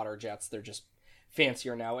big water jets. They're just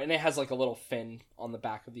fancier now, and it has like a little fin on the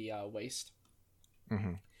back of the waist.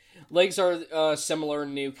 Legs are similar,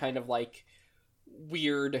 new kind of like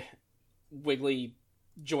weird wiggly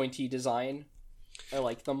jointy design. I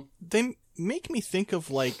like them. They make me think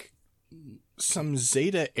of like some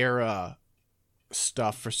Zeta era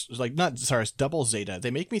stuff, for like double Zeta.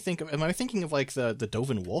 They make me think of, am I thinking of like the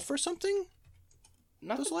Dovin Wolf or something?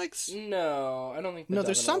 Not those legs? No, I don't think. No,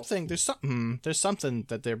 there's something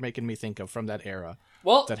that they're making me think of from that era.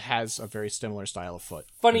 Well, that has a very similar style of foot.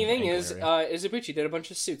 Funny thing is, Izubuchi did a bunch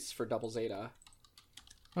of suits for Double Zeta.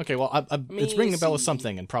 Okay, well, it's ringing a bell with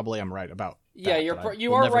something, and probably I'm right about. Yeah, that,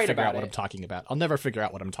 you are right about what I'm talking about. I'll never figure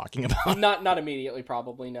out what I'm talking about. Not immediately,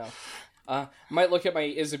 probably no. Might look at my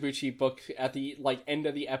Izubuchi book at the like end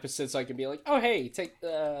of the episode so I can be like, oh hey, take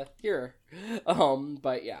here.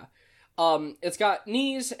 But yeah. It's got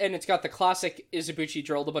knees, and it's got the classic Izubuchi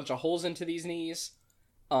drilled a bunch of holes into these knees.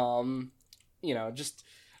 You know, just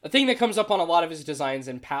a thing that comes up on a lot of his designs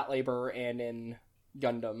in Patlabor and in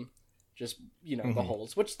Gundam. Just, you know, the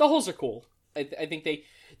holes. Which, the holes are cool. I think they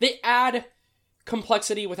add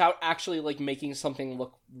complexity without actually, like, making something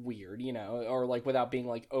look weird, you know? Or, like, without being,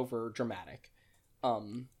 like, over dramatic.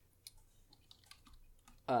 But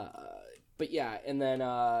yeah, and then,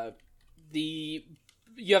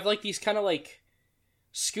 you have, like, these kind of, like,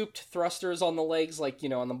 scooped thrusters on the legs, like, you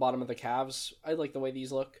know, on the bottom of the calves. I like the way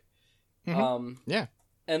these look. Yeah.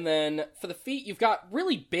 And then, for the feet, you've got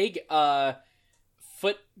really big,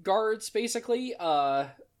 foot guards, basically,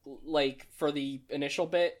 like, for the initial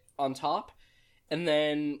bit on top. And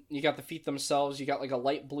then you got the feet themselves, you got, like, a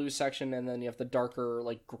light blue section, and then you have the darker,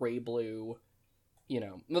 like, gray-blue, you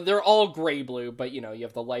know. They're all gray-blue, but, you know, you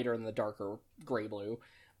have the lighter and the darker gray-blue.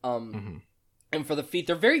 And for the feet,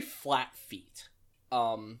 they're very flat feet,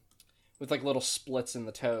 with, like, little splits in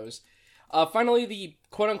the toes. Finally, the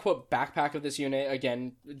quote-unquote backpack of this unit,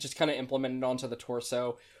 again, just kind of implemented onto the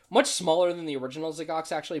torso. Much smaller than the original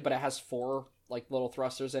Zagox, actually, but it has 4, like, little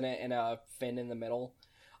thrusters in it and a fin in the middle.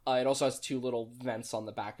 It also has 2 little vents on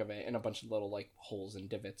the back of it and a bunch of little, like, holes and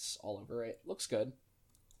divots all over it. Looks good.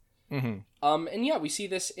 And yeah, we see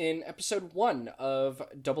this in episode 1 of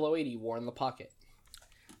 0080 War in the Pocket.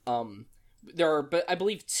 there are, but I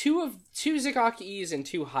believe two Zagok-E's and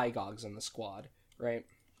two Hygogs in the squad, right?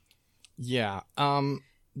 Yeah.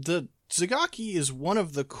 The Zagaki is one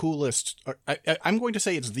of the coolest. I'm going to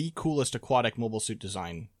say it's the coolest aquatic mobile suit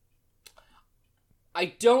design. I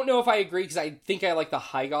don't know if I agree, because I think I like the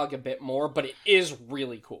Hygog a bit more, but it is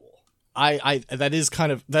really cool. That is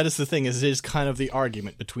the thing, is it is kind of the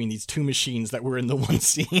argument between these two machines that were in the one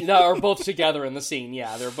scene. No, are both together in the scene.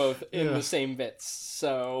 Yeah, they're both in the same bits.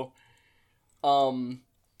 So,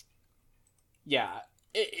 yeah,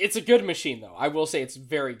 it's a good machine though. I will say it's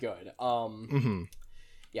very good.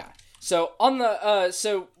 Yeah. So on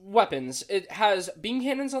the weapons, it has beam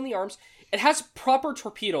cannons on the arms. It has proper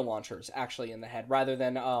torpedo launchers actually in the head rather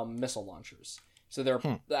than missile launchers. So they're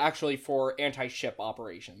actually for anti-ship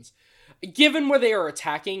operations. Given where they are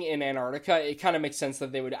attacking in Antarctica, it kind of makes sense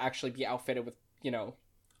that they would actually be outfitted with,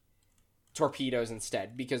 torpedoes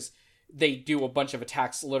instead, because they do a bunch of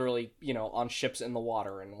attacks literally, on ships in the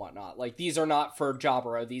water and whatnot. Like, these are not for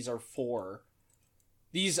Jaburo, these are for...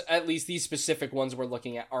 at least these specific ones we're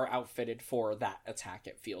looking at are outfitted for that attack,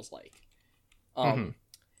 it feels like. And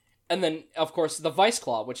then, of course, the Vice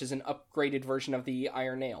Claw, which is an upgraded version of the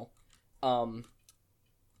Iron Nail.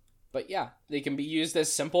 But yeah, they can be used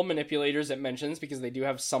as simple manipulators, it mentions, because they do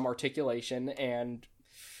have some articulation, and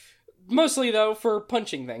mostly, though, for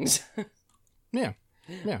punching things. Yeah.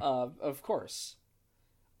 Of course.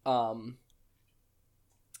 But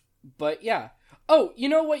yeah. Oh, you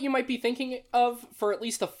know what you might be thinking of for at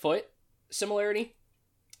least a foot similarity?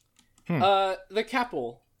 The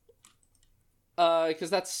Capul. Because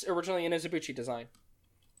that's originally an Izubuchi design.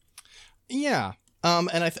 Yeah.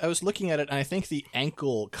 And I was looking at it, and I think the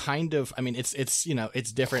ankle kind of, I mean, it's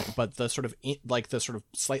it's different, but the sort of, the sort of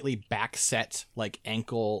slightly back set,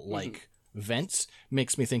 ankle, vents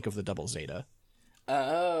makes me think of the Double Zeta.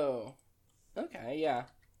 Oh. Okay, yeah.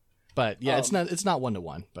 But, yeah, it's not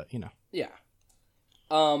one-to-one, but, Yeah.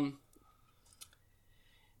 But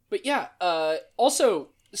yeah, also,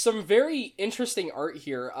 some very interesting art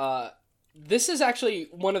here. This is actually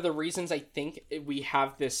one of the reasons I think we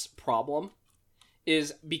have this problem.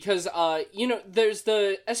 Is because, there's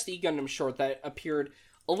the SD Gundam short that appeared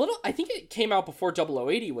a little... I think it came out before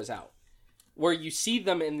 0080 was out. Where you see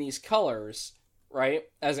them in these colors, right?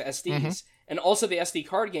 As SDs. And also the SD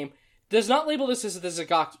card game does not label this as the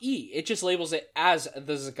Zagok-E. It just labels it as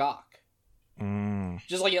the Zagok.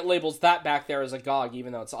 Just like it labels that back there as a GOG,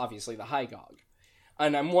 even though it's obviously the Hygog.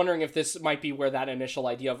 And I'm wondering if this might be where that initial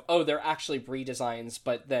idea of, they're actually redesigns,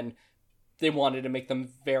 but then... they wanted to make them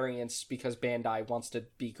variants because Bandai wants to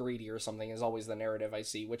be greedy or something is always the narrative I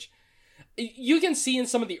see, which you can see in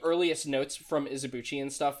some of the earliest notes from Izubuchi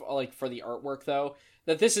and stuff, like for the artwork though,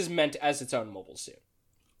 that this is meant as its own mobile suit.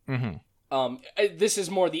 This is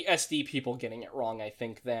more the SD people getting it wrong, I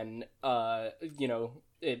think, than,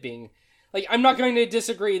 it being... Like, I'm not going to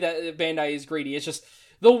disagree that Bandai is greedy, it's just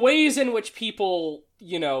the ways in which people,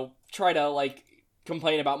 try to,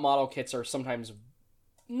 complain about model kits are sometimes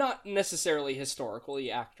not necessarily historically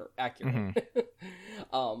accurate.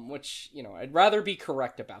 Which, I'd rather be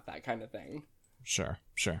correct about that kind of thing. Sure.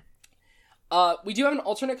 We do have an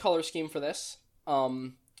alternate color scheme for this.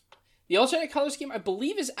 The alternate color scheme, I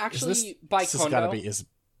believe, is actually by Kondo.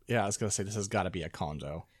 I was going to say, this has got to be a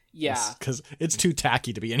Kondo. Yeah. Because it's too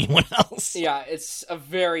tacky to be anyone else. Yeah, it's a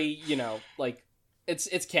very,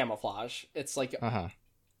 it's camouflage. It's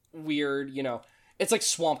weird, it's like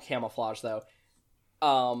swamp camouflage, though.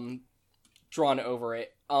 Drawn over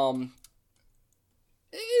it.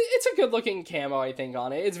 It's a good looking camo, I think,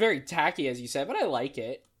 on it. It's very tacky, as you said, but I like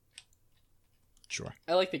it. Sure.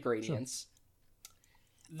 I like the gradients.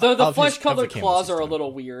 Though the flesh-colored claws are a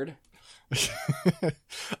little weird.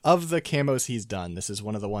 Of the camos he's done, this is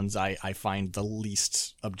one of the ones I find the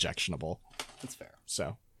least objectionable. That's fair.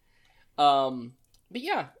 So. But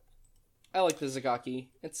yeah. I like the Zagaki.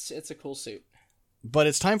 It's a cool suit. But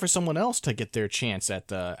it's time for someone else to get their chance at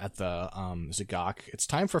the Zagok. It's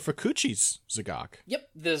time for Fukuchi's Zagok. Yep,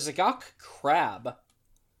 the Zagok Crab,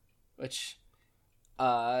 which,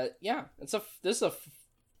 this is a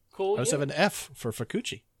cool. 07F for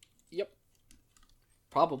Fukuchi. Yep,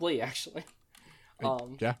 probably actually.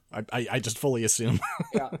 I just fully assume.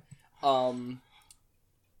 Yeah.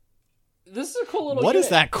 This is a cool little. What unit. is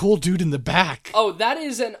that cool dude in the back? Oh, that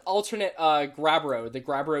is an alternate Grabro, the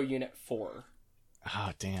Grabro Unit 4.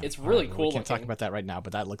 Oh, damn. It's really cool. We can't talk about that right now,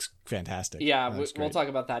 but that looks fantastic. Yeah, we'll talk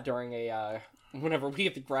about that during whenever we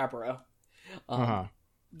get the Grabro.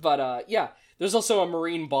 But, yeah, there's also a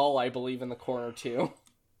marine ball, I believe, in the corner, too.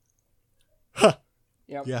 Huh.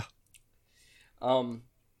 Yep. Yeah.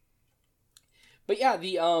 But yeah,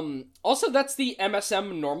 the also that's the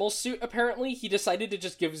MSM normal suit. Apparently, he decided to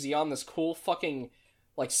just give Zeon this cool fucking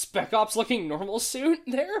like Spec Ops looking normal suit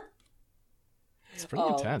there. It's pretty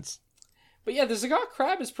intense. But yeah, the Zagok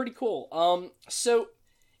Crab is pretty cool. So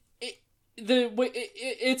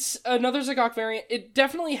it's another Zagok variant. It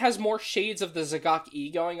definitely has more shades of the Zagok E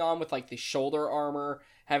going on, with like the shoulder armor,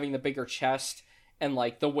 having the bigger chest, and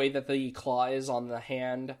like the way that the claw is on the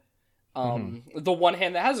hand. The one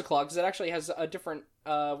hand that has a claw, because it actually has a different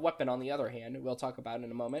weapon on the other hand. We'll talk about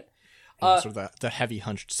in a moment. Sort of the heavy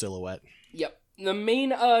hunched silhouette. Yep. The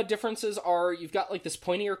main differences are you've got like this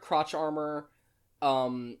pointier crotch armor.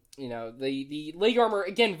 You know, the leg armor,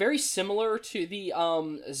 again, very similar to the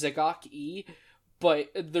Zagok E,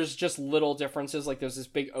 but there's just little differences. Like there's this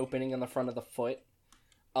big opening in the front of the foot.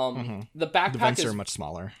 The backpack the vents are much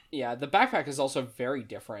smaller. Yeah, the backpack is also very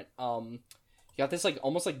different. You got this like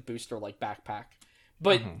almost like booster like backpack.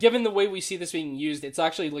 But given the way we see this being used, it's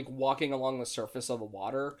actually like walking along the surface of the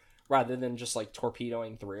water rather than just like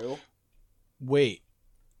torpedoing through. Wait.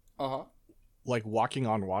 Uh-huh. Like walking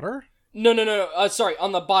on water? No. Sorry,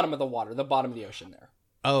 on the bottom of the water, the bottom of the ocean there.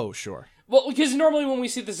 Oh, sure. Well, because normally when we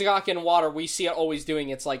see the Zagok in water, we see it always doing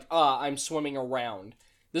it's like, I'm swimming around.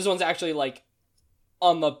 This one's actually like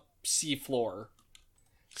on the sea floor.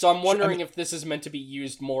 So I'm wondering if this is meant to be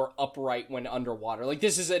used more upright when underwater. Like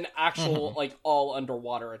this is an actual like all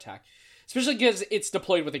underwater attack. Especially because it's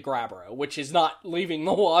deployed with a Grabro, which is not leaving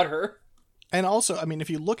the water. And also, I mean, if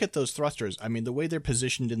you look at those thrusters, I mean, the way they're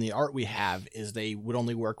positioned in the art we have is they would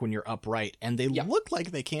only work when you're upright, and they look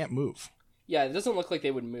like they can't move. Yeah, it doesn't look like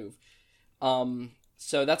they would move.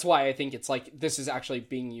 So that's why I think it's like, this is actually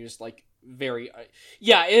being used like very...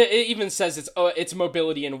 it even says its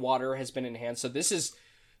mobility in water has been enhanced, so this is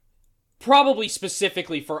probably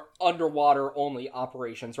specifically for underwater only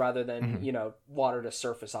operations rather than, you know, water to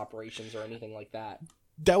surface operations or anything like that.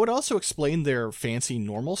 That would also explain their fancy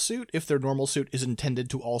normal suit, if their normal suit is intended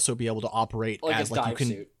to also be able to operate like as a like dive you can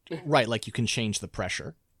suit. Right, like you can change the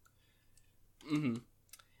pressure. Yeah,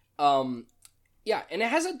 and it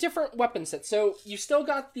has a different weapon set. So you still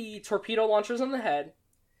got the torpedo launchers on the head.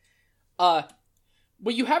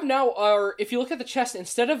 What you have now are, if you look at the chest,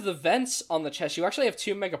 instead of the vents on the chest, you actually have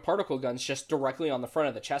 2 megaparticle guns just directly on the front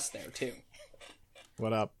of the chest there too.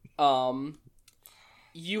 What up?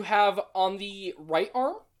 You have on the right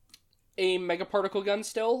arm a megaparticle gun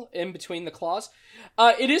still in between the claws.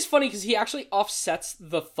 It is funny because he actually offsets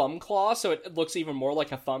the thumb claw, so it looks even more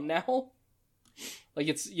like a thumb now. Like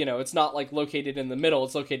it's, you know, it's not like located in the middle;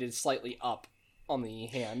 it's located slightly up on the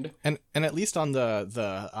hand. And at least on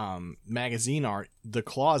the magazine art, the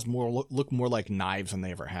claws look more like knives than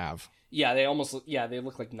they ever have. Yeah, they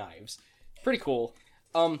look like knives. Pretty cool.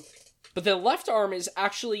 But the left arm is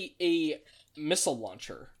actually a missile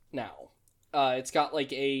launcher now. It's got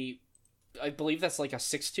like I believe that's like a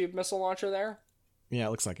 6-tube missile launcher there. Yeah, it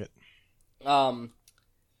looks like it.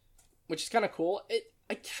 Which is kind of cool.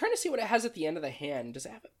 I'm trying to see what it has at the end of the hand. Does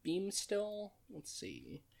it have a beam still? Let's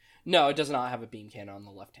see. No, it does not have a beam cannon on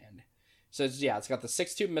the left hand. So it's got the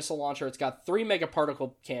 6-tube missile launcher. It's got 3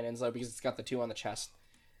 megaparticle cannons though, because it's got the 2 on the chest.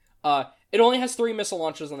 It only has 3 missile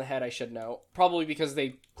launchers on the head, I should know. Probably because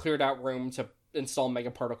they cleared out room to install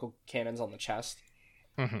megaparticle cannons on the chest.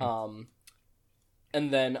 And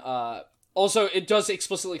then, also, it does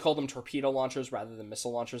explicitly call them torpedo launchers rather than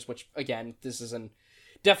missile launchers, which, again, this is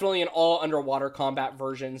definitely an all-underwater combat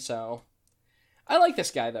version, so... I like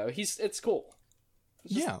this guy, though. It's cool.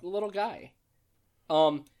 It's just a little guy.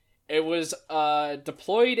 It was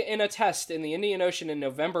deployed in a test in the Indian Ocean in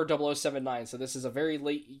November 0079, so this is a very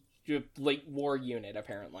late war unit,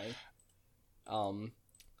 apparently.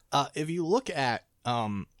 If you look at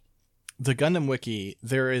the Gundam Wiki,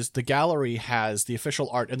 the gallery has the official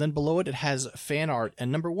art, and then below it has fan art.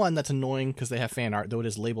 And number 1, that's annoying because they have fan art, though it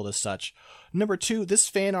is labeled as such. Number 2, this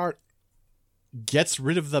fan art gets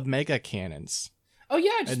rid of the mega cannons. Oh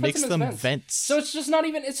yeah, it just makes them vents. So it's just not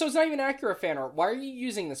even. So it's not even accurate fan art. Why are you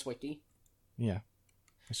using this wiki? Yeah,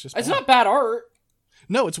 it's just. It's not bad art.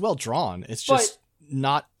 No, it's well drawn. It's just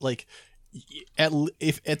not like. At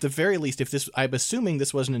the very least, if this, I'm assuming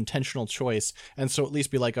this was an intentional choice, and so at least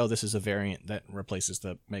be like, oh, this is a variant that replaces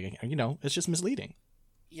the mega. You know, it's just misleading.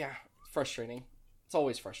 Yeah, frustrating. It's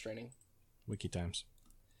always frustrating. Wiki times.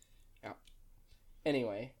 Yeah.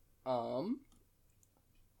 Anyway, all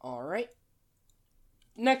right.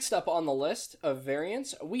 Next up on the list of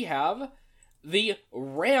variants, we have the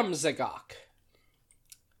Ram Zagok.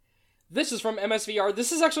 This is from MSVR.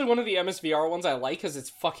 This is actually one of the MSVR ones I like because it's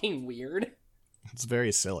fucking weird. It's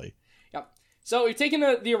very silly. Yep. So we've taken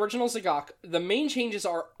the original Zagok. The main changes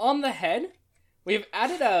are on the head. We have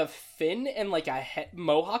added a fin and like a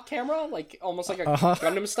mohawk camera, like almost like a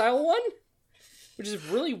Gundam style one, which is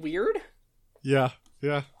really weird. Yeah.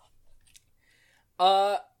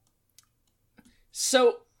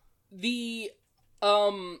 So the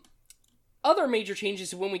other major change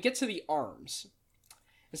is when we get to the arms.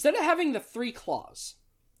 Instead of having the 3 claws,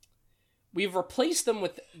 we've replaced them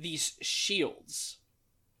with these shields.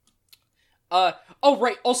 Oh,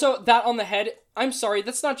 right. Also, that on the head. I'm sorry,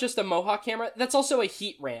 that's not just a mohawk camera. That's also a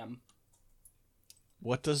heat ram.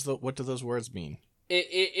 What do those words mean?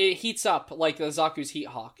 It heats up like the Zaku's Heat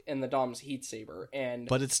Hawk and the Dom's Heat Saber, and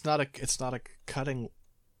but it's not a cutting.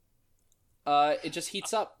 It just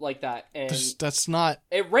heats up like that, and that's not.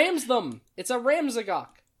 It rams them. It's a ram Zagok.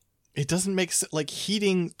 It doesn't make like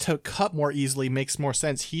heating to cut more easily makes more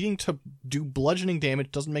sense. Heating to do bludgeoning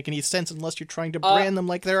damage doesn't make any sense unless you're trying to brand them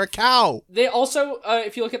like they're a cow. They also,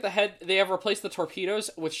 if you look at the head, they have replaced the torpedoes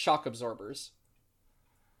with shock absorbers,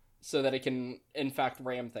 so that it can in fact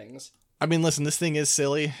ram things. I mean, listen, this thing is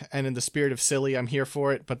silly, and in the spirit of silly, I'm here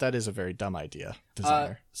for it, but that is a very dumb idea,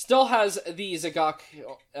 designer. Still has the Zagok,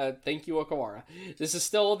 thank you, Okawara. This is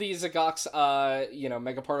still the Zagok's,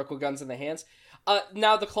 megaparticle guns in the hands.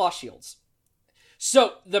 Now the claw shields.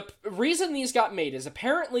 So, the reason these got made is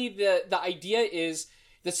apparently the idea is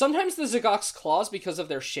that sometimes the Zagok's claws, because of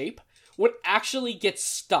their shape, would actually get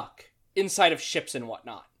stuck inside of ships and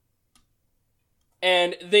whatnot.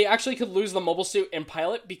 And they actually could lose the mobile suit and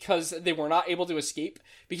pilot because they were not able to escape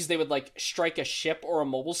because they would, like, strike a ship or a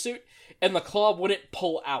mobile suit, and the claw wouldn't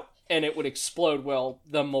pull out, and it would explode while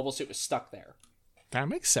the mobile suit was stuck there. That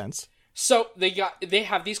makes sense. So, they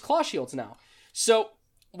have these claw shields now. So,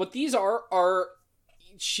 what these are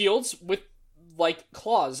shields with, like,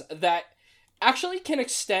 claws that actually can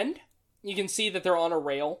extend. You can see that they're on a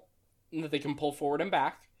rail, and that they can pull forward and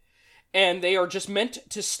back. And they are just meant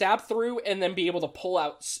to stab through and then be able to pull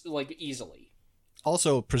out, like, easily.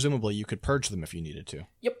 Also, presumably, you could purge them if you needed to.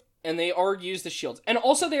 Yep, and they are used as shields. And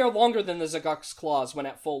also, they are longer than the Zagok's claws when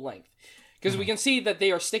at full length. Because we can see that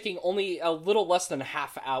they are sticking only a little less than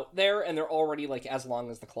half out there, and they're already, like, as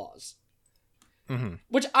long as the claws. Mm-hmm.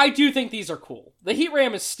 Which I do think these are cool. The heat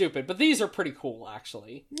ram is stupid, but these are pretty cool,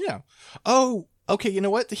 actually. Yeah. Oh, okay, you know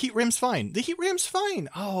what? The heat ram's fine. The heat ram's fine.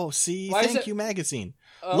 Oh, see, thank you, magazine.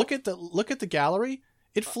 Look at the gallery.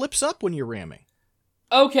 It flips up when you're ramming.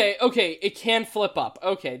 Okay, it can flip up.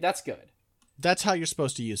 Okay, that's good. That's how you're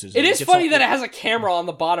supposed to use it. It is funny that it has a camera on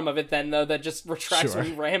the bottom of it then, though, that just retracts when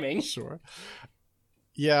you're ramming. Sure.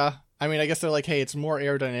 Yeah, I mean, I guess they're like, hey, it's more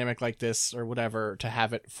aerodynamic like this, or whatever, to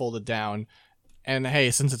have it folded down. And hey,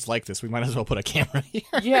 since it's like this, we might as well put a camera here.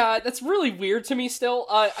 Yeah, that's really weird to me still.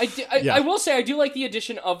 I will say I do like the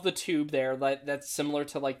addition of the tube there. That's similar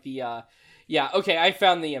to like the... Yeah, okay, I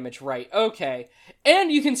found the image, right. Okay.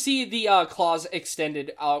 And you can see the claws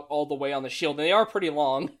extended out all the way on the shield, and they are pretty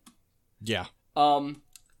long. Yeah. Okay,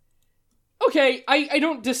 I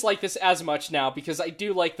don't dislike this as much now, because I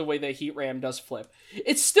do like the way the heat ram does flip.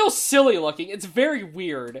 It's still silly looking. It's very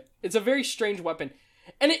weird. It's a very strange weapon.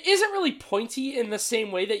 And it isn't really pointy in the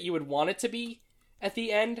same way that you would want it to be at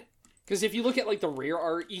the end. Because if you look at, like, the rear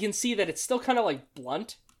art, you can see that it's still kind of, like,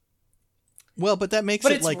 blunt. Well, but that makes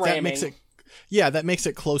it, like, ramming. that makes it... Yeah, that makes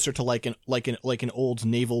it closer to, like an old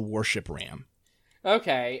naval warship ram.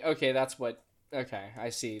 Okay, that's what... Okay, I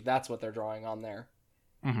see. That's what they're drawing on there.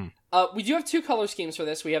 Mm-hmm. We do have 2 color schemes for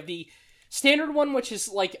this. We have the standard one, which is,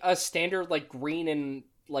 like, a standard, like, green and...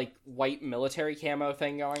 like white military camo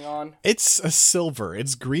thing going on. It's a silver.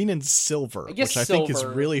 It's green and silver, which I think is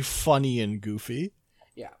really funny and goofy.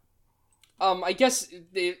 Yeah. I guess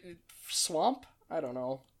the swamp. I don't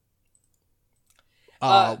know.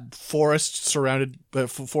 Forest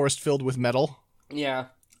filled with metal. Yeah.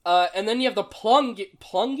 And then you have the plunger.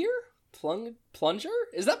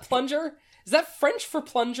 Is that plunger? Is that French for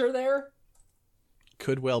plunger? There.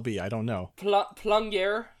 Could well be. I don't know.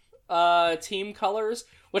 Plunger. Team colors,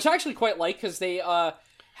 which I actually quite like because they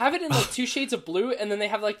have it in like 2 shades of blue, and then they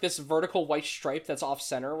have like this vertical white stripe that's off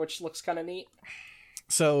center, which looks kind of neat.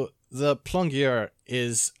 So the Plongeur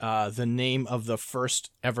is the name of the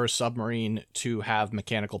first ever submarine to have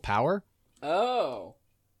mechanical power. Oh.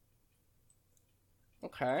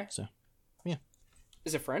 Okay. So, yeah.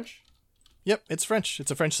 Is it French? Yep, it's French. It's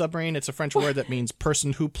a French submarine. It's a French word that means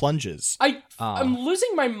person who plunges. I'm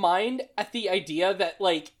losing my mind at the idea that,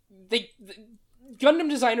 like, Gundam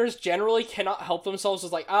designers generally cannot help themselves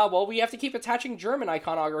as like, well, we have to keep attaching German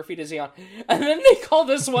iconography to Zeon. And then they call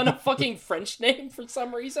this one a fucking French name for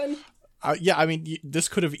some reason. Yeah, I mean, this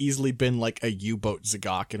could have easily been like a U-boat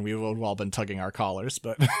Zagok, and we would have all been tugging our collars,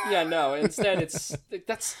 but... Yeah, no, instead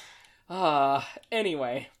that's...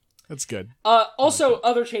 Anyway. That's good. Also,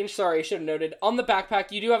 other change, sorry, I should have noted. On the backpack,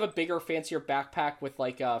 you do have a bigger, fancier backpack with,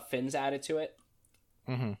 like, fins added to it.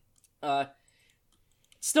 Mm-hmm.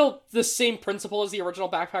 Still the same principle as the original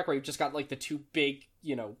backpack, where you've just got, like, the two big,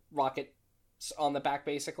 rockets on the back,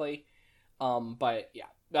 basically. But,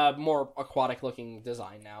 yeah, more aquatic-looking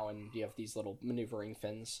design now, and you have these little maneuvering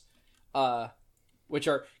fins. Which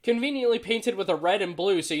are conveniently painted with a red and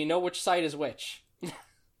blue, so you know which side is which.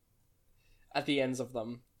 At the ends of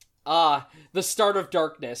them. The start of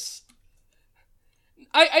darkness.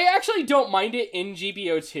 I actually don't mind it in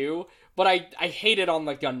GBO2, but I hate it on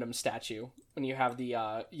the Gundam statue, when you have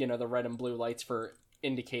the, the red and blue lights for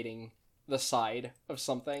indicating the side of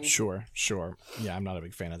something. Sure. Yeah, I'm not a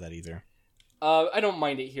big fan of that either. I don't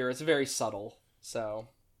mind it here. It's very subtle, so...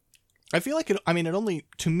 I feel like it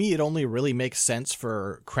only really makes sense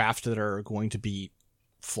for craft that are going to be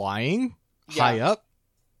flying high up.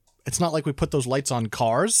 It's not like we put those lights on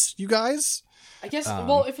cars, you guys. I guess,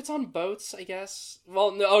 well, if it's on boats, I guess.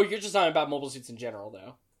 Well, no, you're just talking about mobile suits in general,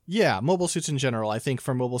 though. Yeah, mobile suits in general. I think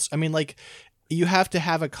for mobile... I mean, like, you have to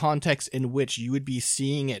have a context in which you would be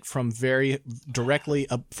seeing it from very directly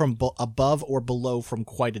from above or below from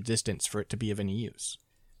quite a distance for it to be of any use.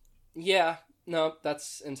 Yeah, no,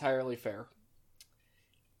 that's entirely fair.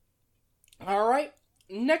 All right,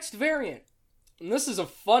 next variant. And this is a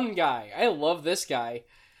fun guy. I love this guy.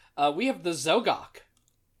 We have the Zogok.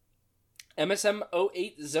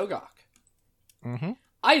 MSM-08 Zogok. Mm-hmm.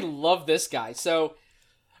 I love this guy. So,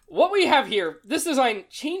 what we have here, this design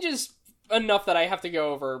changes enough that I have to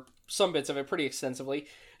go over some bits of it pretty extensively.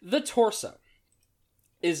 The torso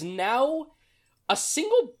is now a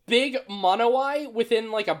single big mono-eye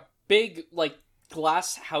within, like, a big, like,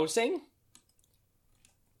 glass housing.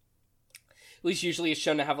 At least usually it's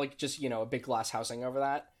shown to have, like, just, a big glass housing over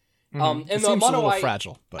that. Mm-hmm. And it the seems mono a little eye,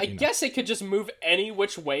 fragile, but I guess it could just move any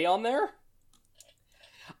which way on there.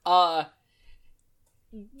 On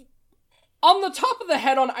the top of the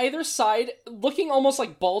head on either side, looking almost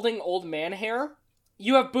like balding old man hair,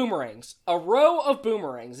 you have boomerangs. A row of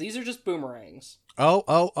boomerangs. These are just boomerangs.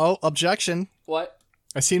 Oh, objection. What?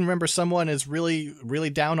 I remember someone is really, really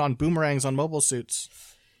down on boomerangs on mobile suits.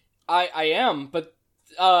 I am, but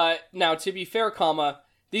now to be fair,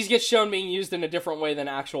 these get shown being used in a different way than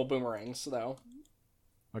actual boomerangs, though.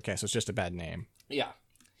 Okay, so it's just a bad name. Yeah.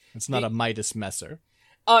 It's not a Midas Messer.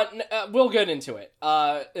 We'll get into it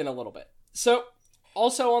in a little bit. So,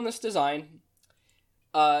 also on this design,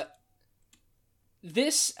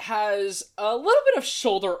 this has a little bit of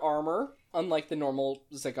shoulder armor, unlike the normal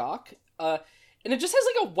Zagok, and it just has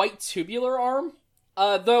like a white tubular arm,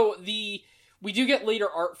 though we do get later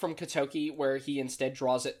art from Kotoki where he instead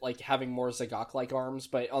draws it like having more Zagok-like arms,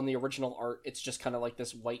 but on the original art, it's just kind of like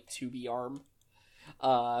this white tubey arm.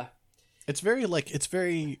 It's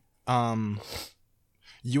very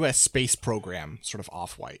U.S. space program sort of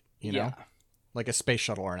off-white, you know? Yeah. Like a space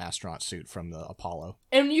shuttle or an astronaut suit from the Apollo.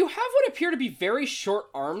 And you have what appear to be very short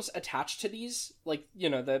arms attached to these, like,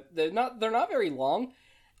 they're not very long.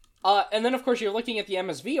 And then, of course, you're looking at the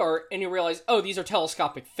MSV art, and you realize, oh, these are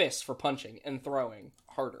telescopic fists for punching and throwing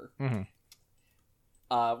harder.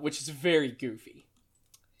 Mm-hmm. Which is very goofy.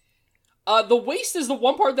 The waist is the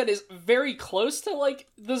one part that is very close to, like,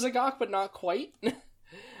 the Zagok, but not quite.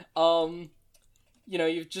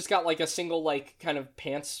 You've just got, like, a single, like, kind of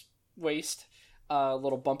pants waist. A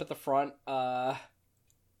little bump at the front.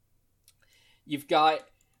 You've got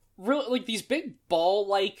really, like, these big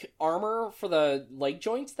ball-like armor for the leg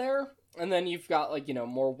joints there. And then you've got, like,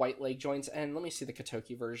 more white leg joints. And let me see the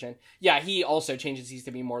Kotoki version. Yeah, he also changes these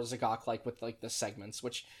to be more Zagok-like with, like, the segments,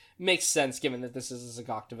 which makes sense given that this is a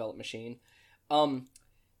Zagok developed machine.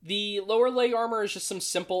 The lower leg armor is just some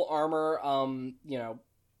simple armor,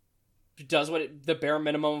 does the bare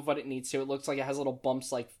minimum of what it needs to. It looks like it has little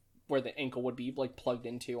bumps, like, where the ankle would be, like, plugged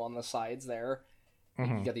into on the sides there.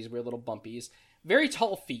 Mm-hmm. You got these weird little bumpies. Very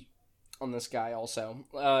tall feet on this guy also.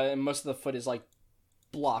 And most of the foot is, like,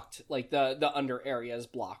 blocked. Like, the under area is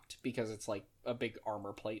blocked because it's, like, a big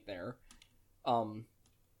armor plate there. And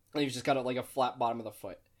you've just got, like, a flat bottom of the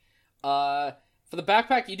foot. For the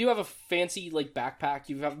backpack, you do have a fancy, like, backpack.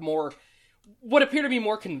 You have more, what appear to be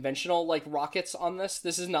more conventional, like, rockets on this.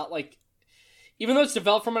 This is not, like, even though it's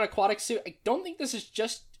developed from an aquatic suit, I don't think this is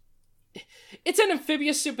just... It's an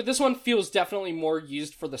amphibious suit, but this one feels definitely more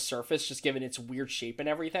used for the surface, just given its weird shape and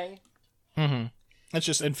everything. Mm-hmm. It's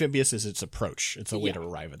just amphibious as its approach. It's a way to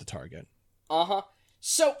arrive at the target. Uh-huh.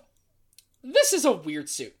 So, this is a weird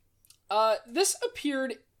suit. This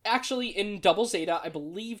appeared actually in Double Zeta, I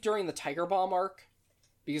believe during the Tiger Bomb arc,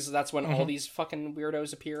 because that's when all these fucking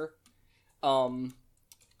weirdos appear.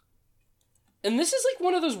 And this is like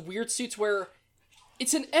one of those weird suits where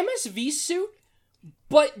it's an MSV suit,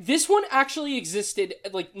 but this one actually existed,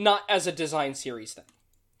 like, not as a design series thing.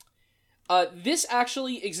 This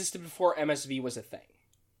actually existed before MSV was a thing.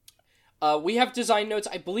 We have design notes.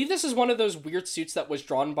 I believe this is one of those weird suits that was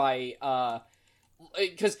drawn by,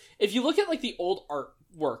 because if you look at, like, the old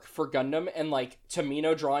artwork for Gundam and, like,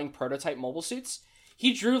 Tomino drawing prototype mobile suits,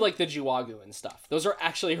 he drew, like, the Jiwagu and stuff. Those are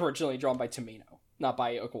actually originally drawn by Tomino, not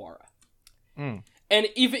by Okuwara. And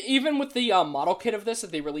even with the model kit of this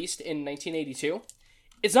that they released in 1982,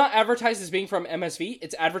 it's not advertised as being from MSV,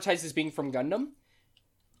 it's advertised as being from Gundam,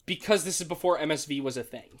 because this is before MSV was a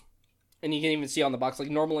thing. And you can even see on the box,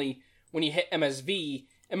 like, normally when you hit MSV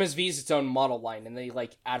is its own model line, and they,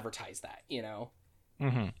 like, advertise that, you know?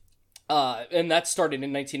 And that started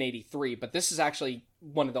in 1983, but this is actually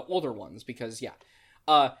one of the older ones, because,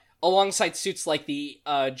 alongside suits like the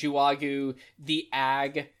Jiwagu, the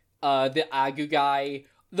Ag, the Agu guy,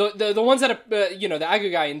 the ones that, the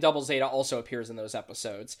Agu guy in Double Zeta also appears in those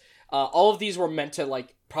episodes. All of these were meant to,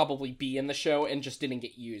 like, probably be in the show and just didn't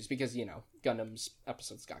get used because, Gundam's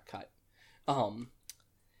episodes got cut.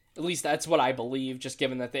 At least that's what I believe, just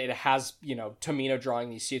given that it has, Tomino drawing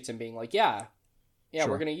these suits and being like, sure,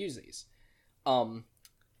 we're going to use these.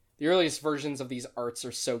 The earliest versions of these arts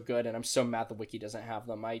are so good, and I'm so mad the wiki doesn't have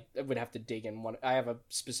them. I would have to dig in one. I have a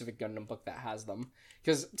specific Gundam book that has them,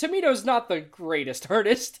 because Tomino's not the greatest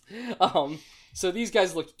artist. So these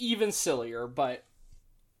guys look even sillier, but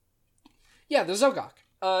yeah, the Zogok.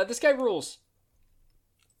 This guy rules.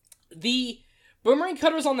 The boomerang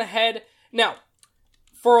cutters on the head. Now,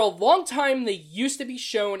 for a long time, they used to be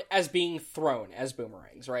shown as being thrown as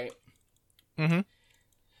boomerangs, right?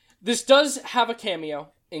 This does have a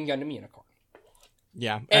cameo in Gundam Unicorn.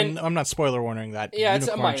 Yeah, and I'm not spoiler warning that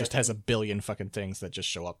Unicorn just has a billion fucking things that just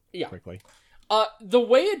show up quickly. The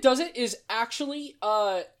way it does it is actually,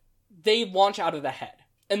 they launch out of the head,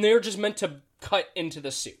 and they're just meant to cut into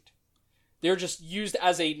the suit. They're just used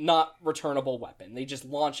as a not returnable weapon. They just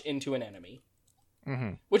launch into an enemy.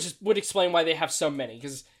 Which would explain why they have so many,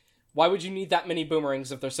 because why would you need that many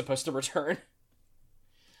boomerangs if they're supposed to return?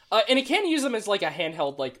 And it can use them as, like, a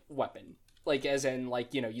handheld, like, weapon. Like, as in,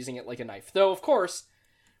 like, using it like a knife. Though, of course,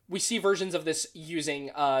 we see versions of this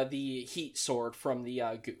using the heat sword from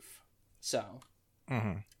the Goof. So.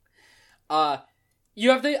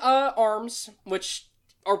 You have the arms, which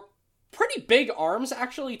are pretty big arms,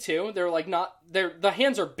 actually, too. They're, like, the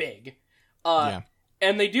hands are big.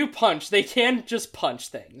 And they do punch. They can just punch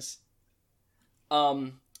things.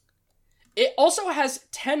 It also has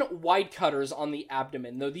 10 wide cutters on the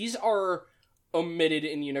abdomen, though these are omitted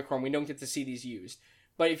in Unicorn. We don't get to see these used.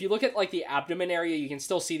 But if you look at, like, the abdomen area, you can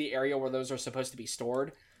still see the area where those are supposed to be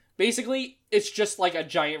stored. Basically, it's just like a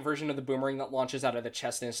giant version of the boomerang that launches out of the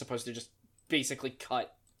chest and is supposed to just basically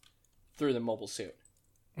cut through the mobile suit.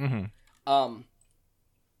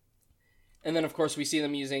 And then, of course, we see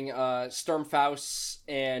them using Sturmfaust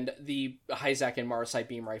and the Hyzak and Marasite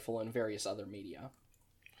beam rifle and various other media.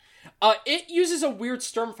 It uses a weird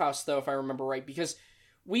Sturmfaust, though, if I remember right, because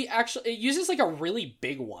it uses, like, a really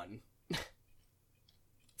big one.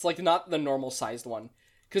 It's, like, not the normal-sized one.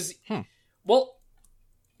 Because, well,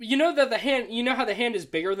 that the hand, how the hand is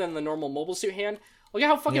bigger than the normal mobile suit hand? Look at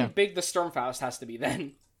how fucking big the Sturmfaust has to be,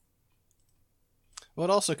 then. Well,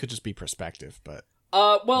 it also could just be perspective, but...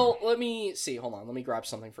 let me see. Hold on. Let me grab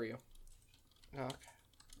something for you.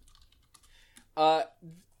 Okay.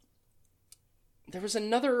 There was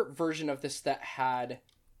another version of this that had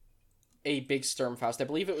a big Sturmfaust. I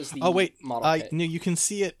believe it was the model kit. No, you can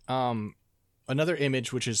see it, another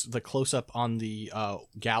image, which is the close-up on the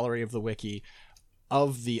gallery of the wiki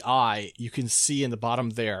of the eye. You can see in the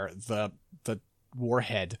bottom there the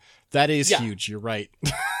warhead. That is huge. You're right.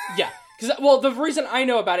 Yeah. Because, the reason I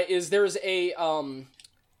know about it is there's a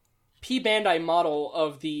P Bandai model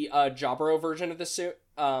of the Jaburo version of the suit,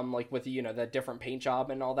 like with the different paint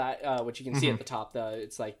job and all that, which you can see at the top.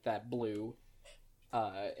 It's like that blue,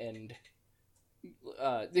 and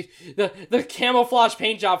the camouflage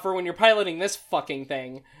paint job for when you're piloting this fucking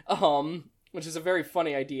thing, which is a very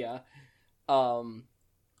funny idea, and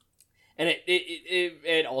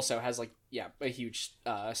it also has a huge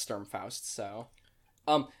Sturmfaust. So.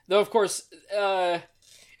 Though, of course, God,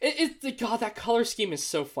 that color scheme is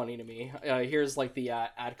so funny to me. Here's, like, the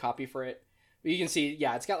ad copy for it. But you can see,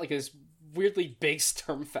 it's got, like, this weirdly big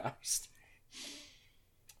Sturmfaust.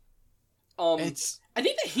 I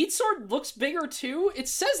think the heat sword looks bigger, too. It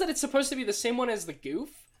says that it's supposed to be the same one as the Goof.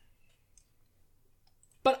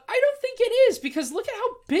 But I don't think it is, because look at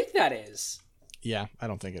how big that is. Yeah, I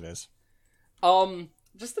don't think it is.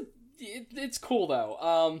 It's cool,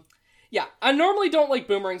 though. Yeah, I normally don't like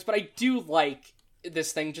boomerangs, but I do like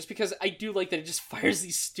this thing just because I do like that it just fires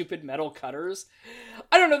these stupid metal cutters.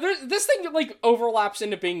 I don't know, this thing like overlaps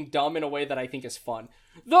into being dumb in a way that I think is fun.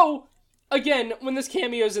 Though, again, when this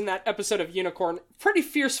cameo's in that episode of Unicorn, pretty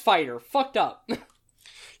fierce fighter, fucked up.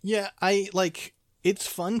 Yeah, it's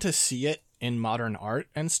fun to see it in modern art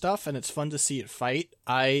and stuff, and it's fun to see it fight.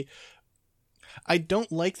 I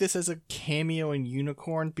don't like this as a cameo in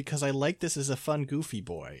Unicorn because I like this as a fun goofy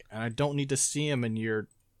boy, and I don't need to see him in your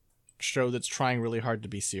show that's trying really hard to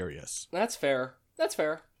be serious. That's fair.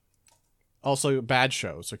 Also, a bad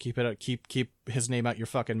show, so keep his name out your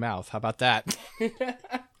fucking mouth. How about that?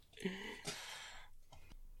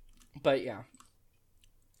 But yeah,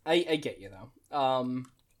 I get you though.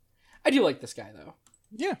 I do like this guy though.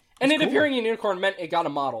 Yeah, and it cool. Appearing in Unicorn meant it got a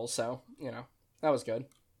model, so that was good.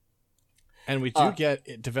 And we do get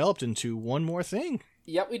it developed into one more thing.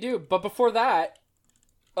 Yep, we do. But before that,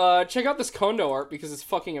 check out this Kondo art because it's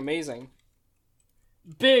fucking amazing.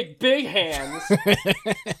 Big hands.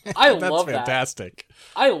 I love that. That's fantastic.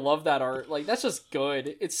 I love that art. Like, that's just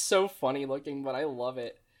good. It's so funny looking, but I love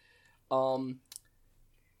it.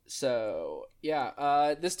 So,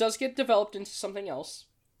 yeah. This does get developed into something else.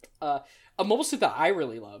 A mobile suit that I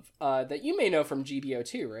really love, that you may know from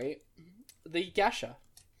GBO2, right? The Gasha.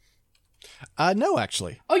 No,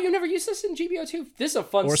 actually. Oh, you never used this in GBO2? This is a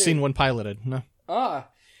fun suit. Or seen one piloted, no. Yeah,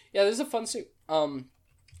 this is a fun suit.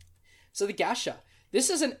 So the Gasha. This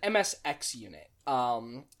is an MSX unit.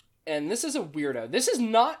 And this is a weirdo. This is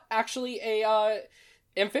not actually a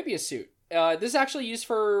amphibious suit. This is actually used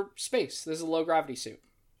for space. This is a low gravity suit.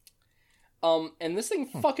 And this thing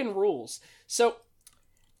fucking rules. So,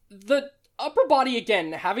 the upper body,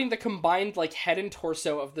 again, having the combined, like, head and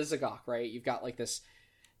torso of the Zagok, right? You've got, like, this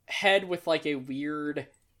head with, like, a weird,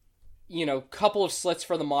 couple of slits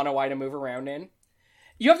for the mono eye to move around in.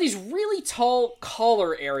 You have these really tall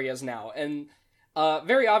collar areas now, and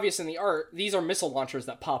very obvious in the art, these are missile launchers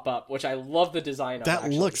that pop up, which I love the design of. That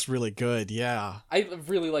looks really good, yeah. I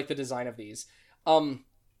really like the design of these.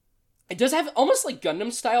 It does have almost like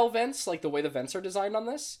Gundam-style vents, like the way the vents are designed on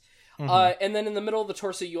this. Mm-hmm. And then in the middle of the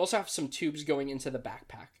torso, you also have some tubes going into the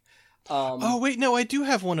backpack. Oh, wait, no, I do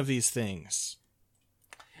have one of these things.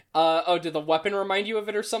 Did the weapon remind you of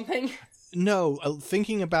it or something? No,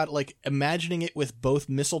 thinking about, like, imagining it with both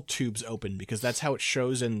missile tubes open, because that's how it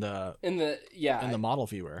shows in the model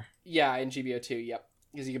viewer. Yeah, in GBO2, yep.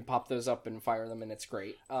 Because you can pop those up and fire them, and it's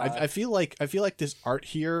great. I feel like this art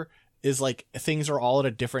here is like things are all at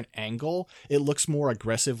a different angle. It looks more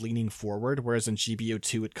aggressive leaning forward, whereas in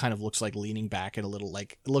GBO2 it kind of looks like leaning back and a little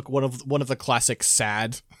like one of the classic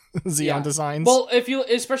sad Zeon designs. Well,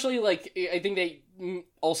 especially like I think they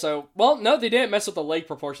also they didn't mess with the leg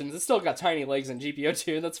proportions. It's still got tiny legs in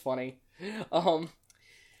GBO2. That's funny.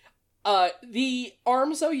 The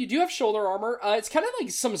arms though, you do have shoulder armor. It's kind of like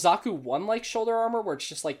some Zaku 1 like shoulder armor where it's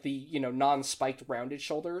just like the non-spiked rounded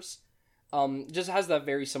shoulders. Just has that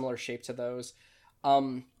very similar shape to those.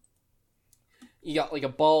 You got like a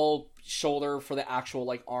ball shoulder for the actual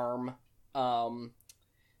like arm.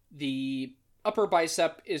 The upper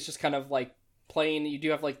bicep is just kind of like plain. You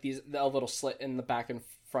do have like a little slit in the back and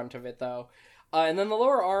front of it though. And then the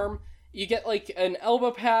lower arm, you get like an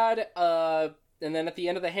elbow pad. And then at the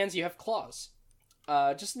end of the hands, you have claws.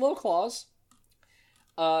 Just little claws.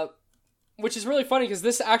 Which is really funny because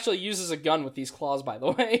this actually uses a gun with these claws, by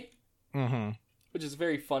the way. Mm-hmm. Which is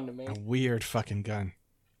very fun to me. A weird fucking gun.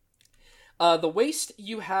 The waist,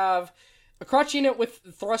 you have a crotch unit with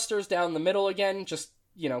thrusters down the middle again, just,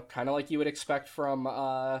 kind of like you would expect from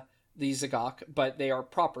the Zagok, but they are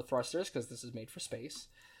proper thrusters because this is made for space.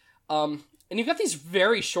 And you've got these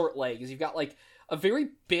very short legs. You've got, like, a very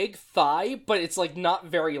big thigh, but it's, like, not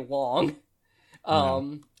very long.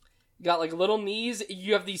 You got, like, little knees.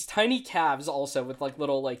 You have these tiny calves also with, like,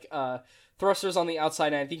 little, like, thrusters on the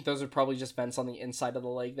outside, and I think those are probably just vents on the inside of the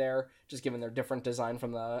leg there, just given their different design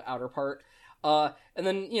from the outer part. And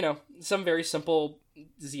then, some very simple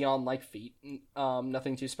Zeon-like feet.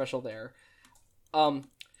 Nothing too special there.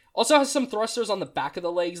 Also has some thrusters on the back of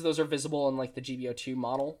the legs. Those are visible in, like, the GBO2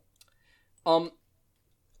 model.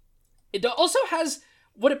 It also has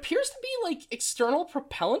what appears to be, like, external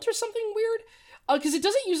propellant or something weird. Because it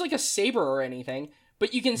doesn't use, like, a saber or anything.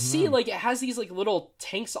 But you can see, like, it has these, like, little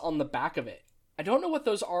tanks on the back of it. I don't know what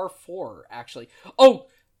those are for, actually. Oh,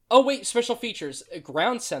 wait, special features.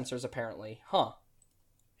 Ground sensors, apparently. Huh.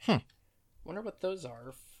 Wonder what those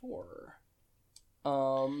are for.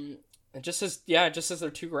 It just says they're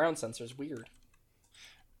 2 ground sensors. Weird.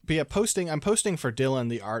 But yeah, I'm posting for Dylan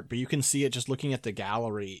the art, but you can see it just looking at the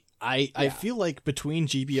gallery. I feel like between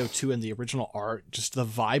GBO2 and the original art, just the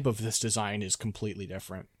vibe of this design is completely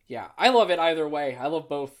different. Yeah, I love it either way. I love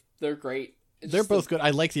both. They're great. They're both good.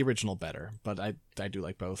 I like the original better, but I do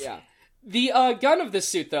like both. Yeah. The gun of this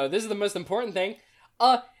suit, though, this is the most important thing.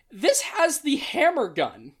 This has the hammer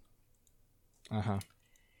gun. Uh-huh.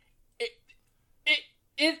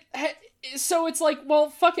 So it's like,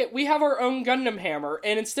 well, fuck it. We have our own Gundam hammer,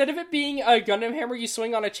 and instead of it being a Gundam hammer you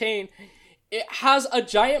swing on a chain, it has a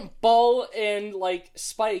giant ball and, like,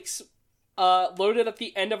 spikes loaded at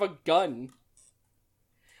the end of a gun.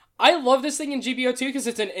 I love this thing in GBO2 because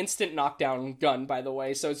it's an instant knockdown gun, by the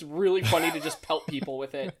way, so it's really funny to just pelt people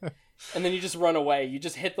with it. And then you just run away. You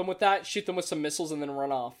just hit them with that, shoot them with some missiles, and then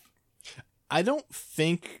run off. I don't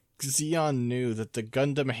think Zeon knew that the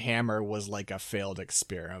Gundam hammer was like a failed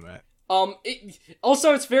experiment.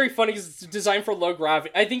 It's very funny because it's designed for low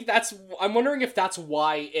gravity. I'm wondering if that's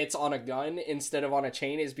why it's on a gun instead of on a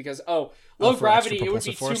chain, is because, low gravity, it would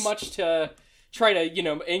be too much to try to,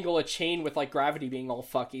 angle a chain with, like, gravity being all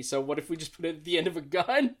fucky. So what if we just put it at the end of a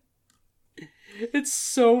gun? It's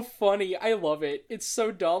so funny. I love it. It's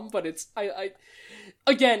so dumb, but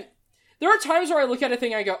again, there are times where I look at a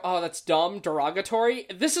thing and I go, oh, that's dumb, derogatory.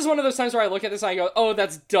 This is one of those times where I look at this and I go, oh,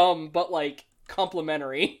 that's dumb, but, like,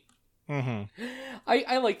 complimentary. Mm-hmm.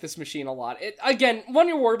 I like this machine a lot. Again,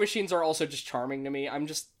 Wonder War machines are also just charming to me. I'm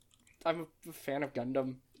a fan of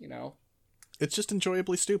Gundam, It's just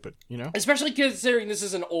enjoyably stupid, Especially considering this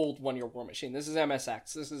is an old Wonder War machine. This is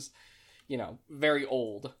MSX. This is, very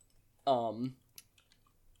old. And,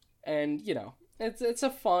 it's a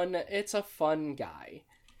fun guy.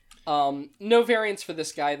 No variants for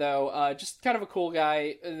this guy, though. Just kind of a cool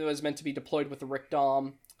guy that was meant to be deployed with the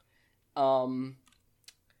Rick-Dom.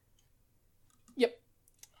 Yep.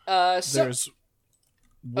 There's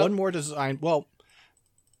one more design. Well,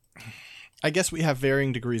 I guess we have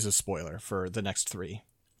varying degrees of spoiler for the next three.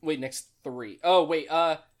 Wait, next three. Oh, wait,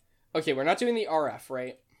 okay, we're not doing the RF,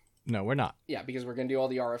 right? No, we're not. Yeah, because we're gonna do all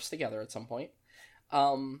the RFs together at some point.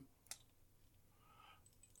 How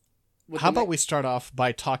about we start off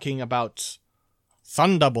by talking about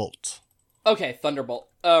Thunderbolt? Okay, Thunderbolt.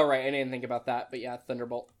 Oh, right, I didn't think about that, but yeah,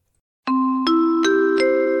 Thunderbolt.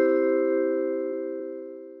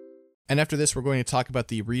 And after this, we're going to talk about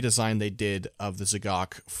the redesign they did of the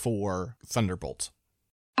Zagok for Thunderbolt.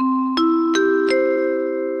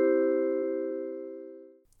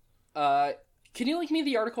 Can you link me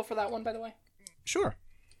the article for that one, by the way? Sure.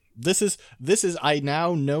 This is I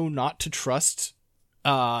now know not to trust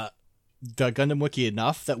the Gundam Wiki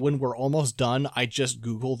enough that when we're almost done, I just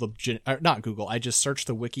I just search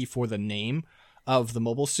the wiki for the name of the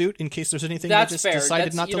mobile suit in case there's anything I just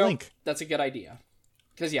decided not to link. That's a good idea.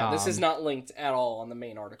 Because, yeah, this is not linked at all on the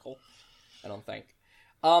main article, I don't think.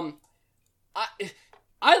 I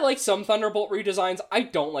like some Thunderbolt redesigns. I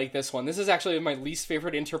don't like this one. This is actually my least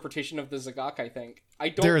favorite interpretation of the Zagok, I think.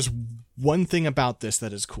 There's one thing about this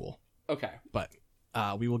that is cool. Okay. But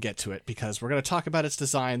we will get to it because we're going to talk about its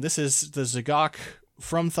design. This is the Zagok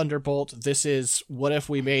from Thunderbolt. This is what if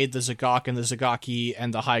we made the Zagok and the Zagaki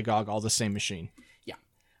and the Hygog all the same machine.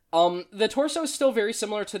 The torso is still very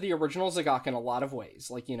similar to the original Zagok in a lot of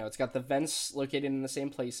ways. Like, it's got the vents located in the same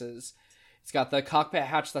places. It's got the cockpit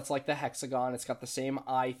hatch that's like the hexagon. It's got the same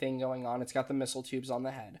eye thing going on. It's got the missile tubes on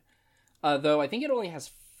the head. Though I think it only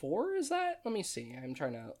has 4, is that? Let me see. Let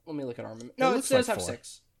me look at armament. No, it does have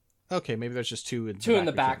 6. Okay, maybe there's just 2 in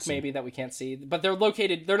the back maybe that we can't see. But they're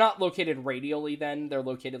not located radially then. They're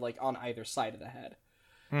located like on either side of the head.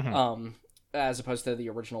 Mm-hmm. As opposed to the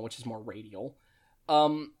original, which is more radial.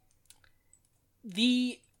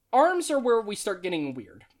 The arms are where we start getting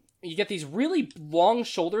weird. You get these really long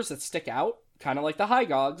shoulders that stick out, kind of like the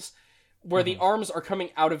Hygogs, where the arms are coming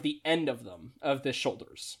out of the end of them, of the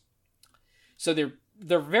shoulders. So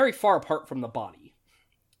they're very far apart from the body.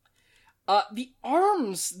 The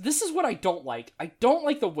arms, this is what I don't like. I don't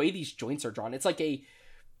like the way these joints are drawn. It's ugly.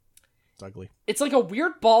 It's like a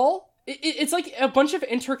weird ball. It's like a bunch of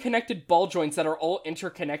interconnected ball joints that are all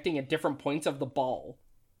interconnecting at different points of the ball.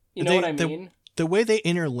 You know what I mean? The way they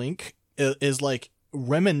interlink is like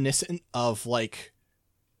reminiscent of like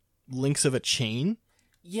links of a chain.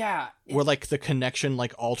 Yeah. Where like the connection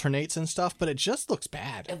like alternates and stuff, but it just looks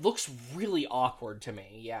bad. It looks really awkward to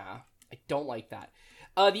me. Yeah. I don't like that.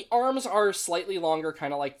 The arms are slightly longer,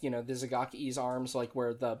 kind of like, the Zagaki's arms, like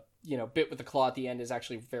where the, bit with the claw at the end is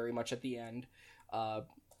actually very much at the end.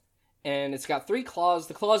 And it's got 3 claws.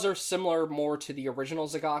 The claws are similar more to the original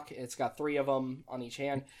Zagok. It's got 3 of them on each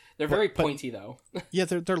hand. They're very pointy, though. Yeah,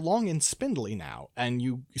 they're long and spindly now, and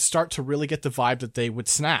you start to really get the vibe that they would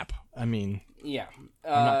snap. I mean, yeah.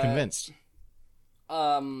 I'm not convinced.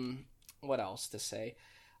 What else to say?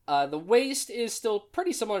 The waist is still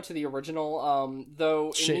pretty similar to the original, though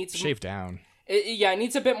it needs... Shaved down. It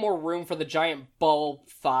needs a bit more room for the giant ball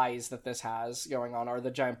thighs that this has going on, or the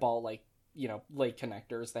giant ball, like, leg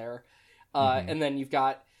connectors there. And then you've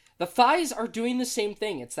got the thighs are doing the same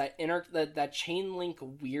thing. It's that that chain link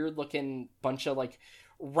weird looking bunch of like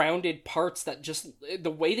rounded parts that just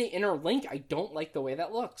the way they interlink. I don't like the way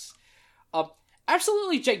that looks.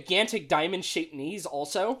 Absolutely gigantic diamond shaped knees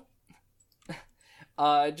also.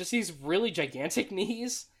 Just these really gigantic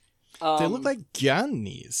knees. They look like Gyan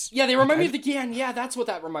knees. Yeah, they remind me of the Gyan. Yeah, that's what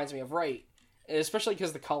that reminds me of, right? Especially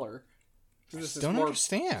because the color. This is don't more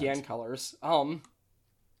understand. Gyan colors.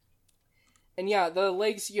 And yeah, the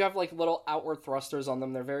legs, you have like little outward thrusters on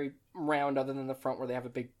them. They're very round other than the front where they have a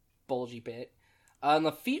big bulgy bit. And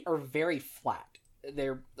the feet are very flat. They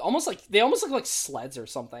almost look like sleds or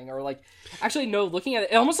something. Or like, actually no, looking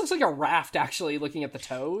at it almost looks like a raft actually, looking at the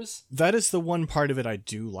toes. That is the one part of it I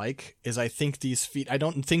do like, is I think these feet, I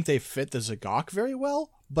don't think they fit the Zagok very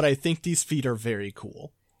well, but I think these feet are very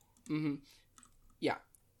cool. Mm-hmm. Yeah.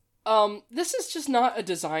 This is just not a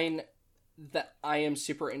design that I am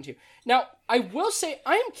super into. Now, I will say,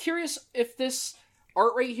 I am curious if this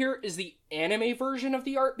art right here is the anime version of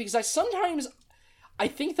the art, because I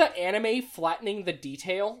think that anime flattening the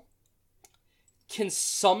detail can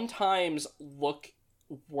sometimes look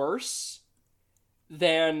worse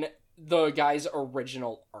than the guy's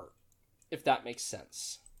original art, if that makes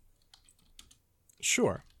sense.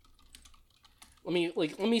 Sure. Let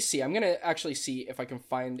me see. I'm gonna actually see if I can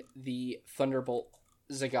find the Thunderbolt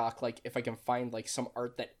Zagok, like if I can find like some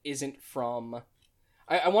art that isn't from...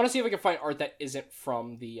 I want to see if I can find art that isn't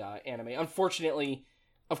from the anime. Unfortunately,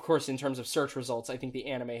 of course, in terms of search results, I think the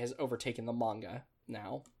anime has overtaken the manga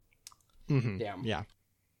now. Mm-hmm. Damn. Yeah.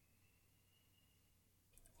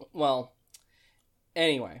 Well,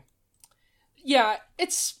 anyway. Yeah,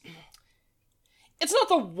 it's not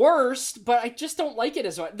the worst, but I just don't like it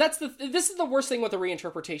as much. This is the worst thing with the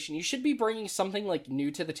reinterpretation. You should be bringing something like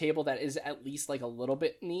new to the table that is at least like a little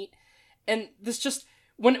bit neat. And this just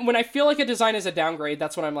when I feel like a design is a downgrade,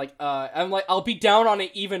 that's when I'm like I'll be down on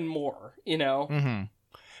it even more, Mm-hmm.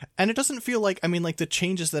 And it doesn't feel like, I mean, like the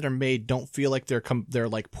changes that are made don't feel like they're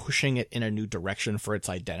like pushing it in a new direction for its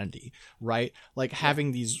identity, right? Like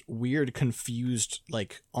having these weird, confused,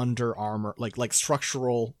 like under armor, like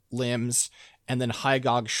structural limbs, and then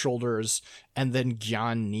Hygog shoulders, and then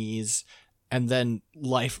Gyan knees, and then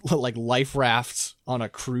life rafts on a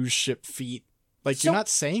cruise ship feet. Like, you're not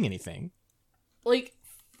saying anything. Like,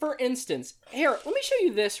 for instance, here, let me show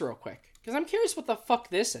you this real quick, because I'm curious what the fuck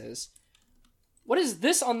this is. What is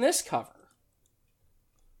this on this cover?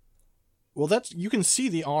 Well, you can see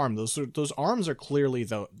the arm. Those arms are clearly,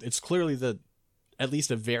 though, it's clearly at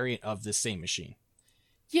least a variant of the same machine.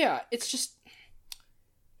 Yeah, it's just...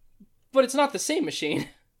 But it's not the same machine.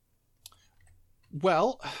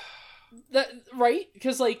 Well... Right?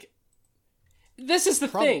 Because, like, this is the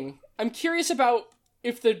thing. I'm curious about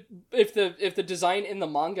if the design in the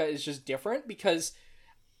manga is just different, because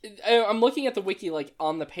I'm looking at the wiki, like,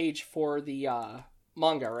 on the page for the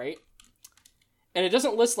manga, right? And it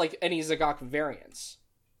doesn't list, like, any Zagok variants.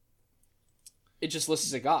 It just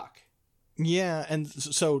lists Zagok. Yeah, and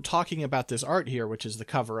so talking about this art here, which is the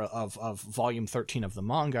cover of volume 13 of the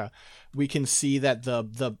manga, we can see that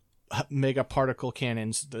the mega particle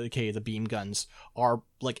cannons, the beam guns, are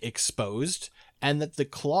like exposed, and that the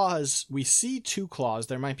claws, we see 2 claws.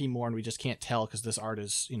 There might be more, and we just can't tell because this art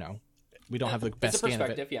is, we don't have the best scan of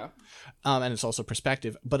it. Yeah. And it's also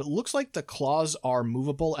perspective, but it looks like the claws are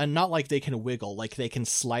movable, and not like they can wiggle, like they can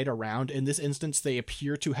slide around. In this instance, they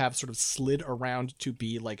appear to have sort of slid around to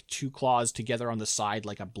be like 2 claws together on the side,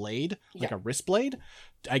 like a blade, like a wrist blade.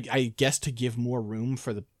 I guess to give more room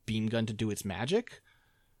for the beam gun to do its magic.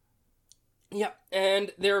 Yeah,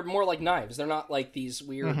 and they're more like knives. They're not like these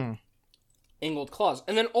weird angled claws.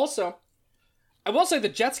 And then also, I will say the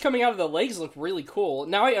jets coming out of the legs look really cool.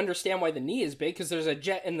 Now I understand why the knee is big, because there's a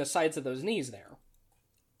jet in the sides of those knees there.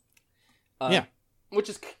 Which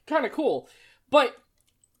is kind of cool. But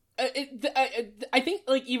I think,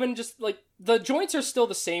 like, even just, like, the joints are still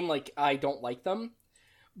the same. Like, I don't like them.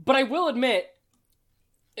 But I will admit,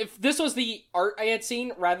 if this was the art I had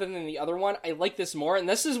seen rather than the other one, I like this more. And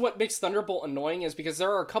this is what makes Thunderbolt annoying, is because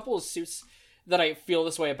there are a couple of suits that I feel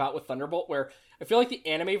this way about with Thunderbolt, where I feel like the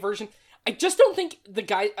anime version, I just don't think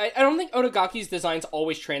I don't think Otagaki's designs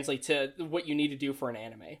always translate to what you need to do for an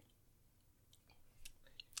anime.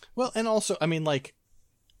 Well, and also, I mean, like,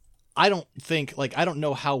 I don't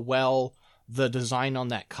know how well the design on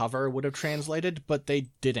that cover would have translated, but they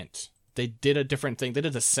didn't. They did a different thing. They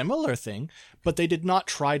did a similar thing, but they did not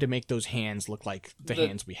try to make those hands look like the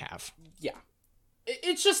hands we have. Yeah.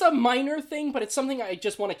 It's just a minor thing, but it's something I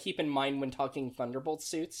just want to keep in mind when talking Thunderbolt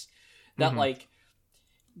suits. That, like,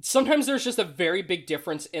 sometimes there's just a very big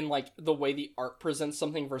difference in, like, the way the art presents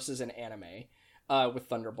something versus an anime with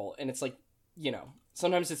Thunderbolt. And it's like, you know,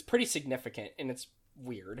 sometimes it's pretty significant, and it's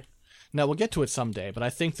weird. Now, we'll get to it someday, but I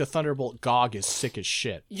think the Thunderbolt GOG is sick as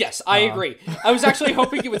shit. Yes, I agree. I was actually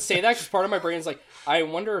hoping you would say that, because part of my brain is like, I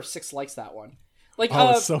wonder if Six likes that one. Like,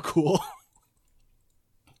 it's so cool.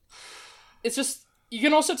 It's just, you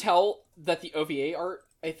can also tell that the OVA art,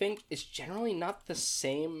 I think, is generally not the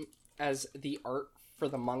same as the art for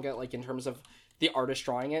the manga, like, in terms of the artist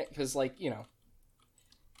drawing it, because, like, you know,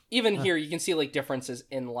 even here, you can see, like, differences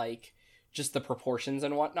in, like, just the proportions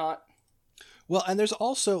and whatnot. Well, and there's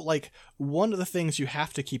also, like, one of the things you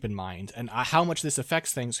have to keep in mind, and how much this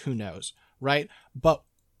affects things, who knows, right? But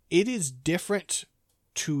it is different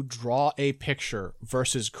to draw a picture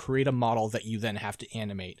versus create a model that you then have to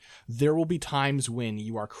animate. There will be times when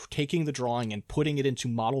you are taking the drawing and putting it into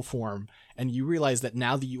model form, and you realize that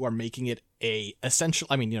now that you are making it a essential,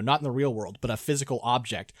 I mean, you know, not in the real world, but a physical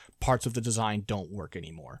object, parts of the design don't work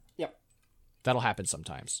anymore. Yep. That'll happen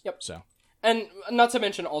sometimes. Yep. So. And not to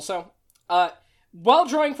mention also, while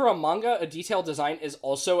drawing for a manga, a detailed design is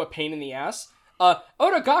also a pain in the ass.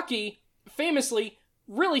 Otagaki, famously,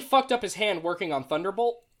 really fucked up his hand working on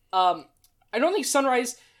Thunderbolt. I don't think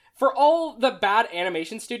Sunrise, for all the bad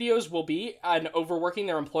animation studios will be and overworking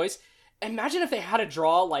their employees, imagine if they had to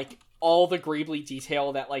draw, like, all the greebly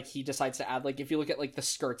detail that, like, he decides to add. Like, if you look at, like, the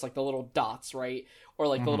skirts, like, the little dots, right? Or,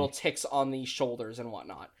 like, the little ticks on the shoulders and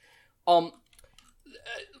whatnot.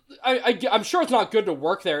 I'm sure it's not good to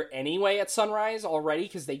work there anyway at Sunrise already,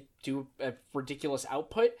 because they do a ridiculous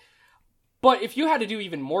output. But if you had to do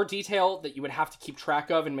even more detail that you would have to keep track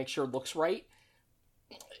of and make sure it looks right,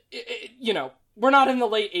 you know, we're not in the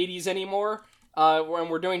late 80s anymore, when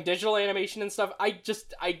we're doing digital animation and stuff. I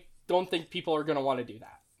don't think people are going to want to do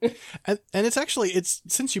that. and it's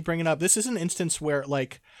since you bring it up, this is an instance where,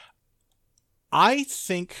 like, I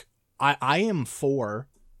think I am for,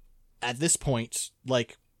 at this point,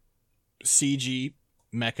 like, CG,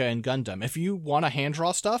 Mecha, and Gundam. If you want to hand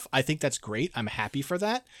draw stuff, I think that's great. I'm happy for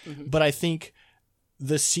that. Mm-hmm. But I think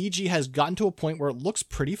the CG has gotten to a point where it looks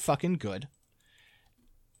pretty fucking good.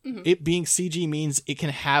 Mm-hmm. It being CG means it can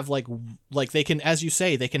have, like they can, as you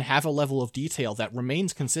say, they can have a level of detail that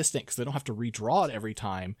remains consistent because they don't have to redraw it every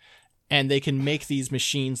time. And they can make these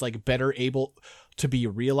machines, like, better able to be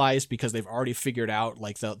realized because they've already figured out,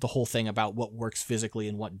 like, the whole thing about what works physically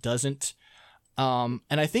and what doesn't. And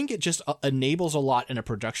I think it just enables a lot in a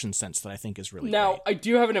production sense that I think is really Now, great. I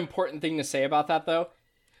do have an important thing to say about that, though.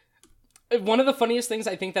 One of the funniest things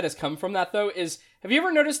I think that has come from that, though, is, have you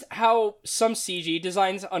ever noticed how some CG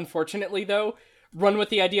designs, unfortunately, though, run with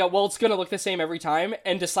the idea, well, it's going to look the same every time,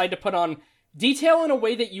 and decide to put on detail in a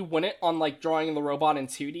way that you wouldn't on, like, drawing the robot in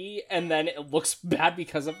 2D, and then it looks bad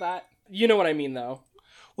because of that? You know what I mean, though.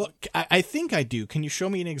 Well, I think I do. Can you show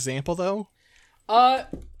me an example, though? I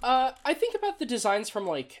think about the designs from,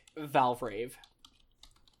 like, Valve Rave,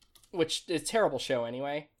 which is a terrible show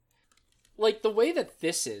anyway. Like, the way that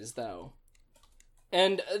this is, though,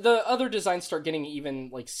 and the other designs start getting even,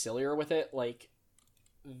 like, sillier with it, like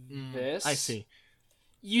this. I see.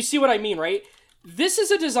 You see what I mean, right? This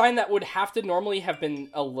is a design that would have to normally have been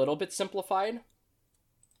a little bit simplified.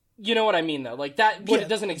 You know what I mean, though? Like, that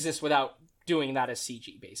doesn't exist without doing that as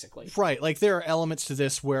CG, basically. Right, like, there are elements to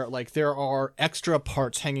this where, like, there are extra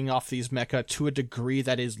parts hanging off these mecha to a degree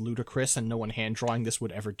that is ludicrous, and no one hand drawing this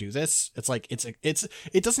would ever do this. It's like,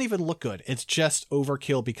 it doesn't even look good. It's just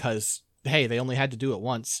overkill because, hey, they only had to do it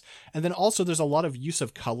once. And then also there's a lot of use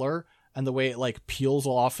of color and the way it, like, peels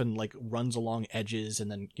off and, like, runs along edges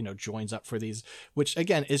and then, you know, joins up for these, which,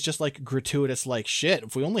 again, is just, like, gratuitous, like, shit,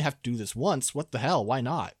 if we only have to do this once, what the hell, why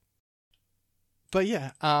not? But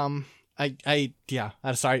yeah, sorry for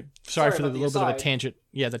the little bit of a tangent.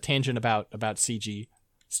 Yeah, the tangent about CG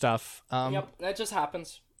stuff. Yep, that just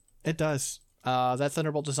happens. It does. That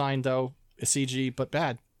Thunderbolt design, though, is CG, but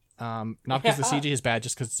bad. Not because the CG is bad,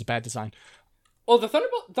 just because it's a bad design. Well, the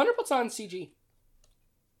Thunderbolt's on CG.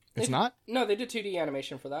 It's not? No, they did 2D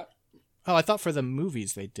animation for that. Oh, I thought for the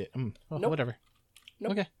movies they did. Nope. Whatever.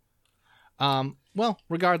 Nope. Okay. Well,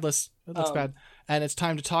 regardless, it looks bad. And it's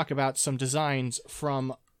time to talk about some designs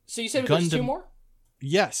from So you said Gundam. there's two more?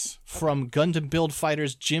 Yes, from Gundam Build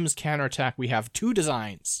Fighters Jim's Counterattack, we have 2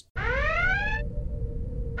 designs.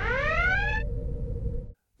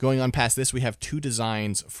 Going on past this, we have 2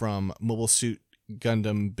 designs from Mobile Suit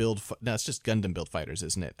Gundam Build... No, it's just Gundam Build Fighters,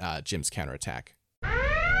 isn't it? Jim's Counterattack.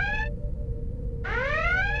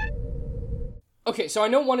 Okay, so I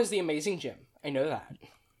know one is the Amazing Jim. I know that.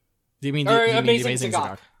 Do you mean Or the Amazing Zagok.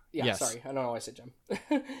 Zagok? Yeah, Yes. sorry. I don't know why I said Jim.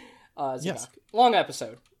 Zagok. Yes. Long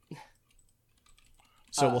episode.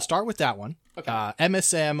 So we'll start with that one. Okay.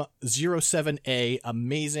 MSM 07A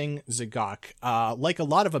Amazing Zagok. Like a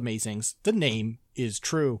lot of Amazings, the name is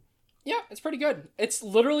true. Yeah, it's pretty good. It's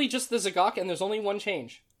literally just the Zagok, and there's only one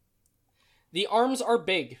change. The arms are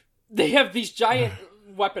big. They have these giant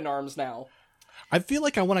weapon arms now. I feel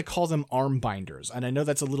like I want to call them arm binders, and I know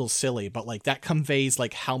that's a little silly, but like that conveys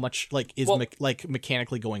like how much like is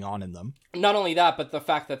mechanically going on in them. Not only that, but the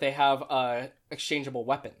fact that they have exchangeable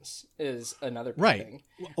weapons is another big thing.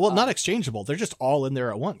 Well, not exchangeable; they're just all in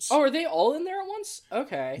there at once. Oh, are they all in there at once?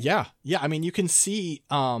 Okay. Yeah. I mean, you can see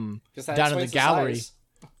down in the explains gallery. size.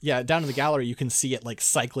 Yeah, down in the gallery, you can see it like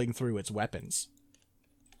cycling through its weapons.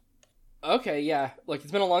 Okay, yeah. Like,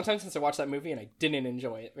 it's been a long time since I watched that movie, and I didn't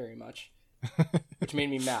enjoy it very much. Which made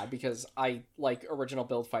me mad, because I like original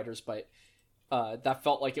Build Fighters, but that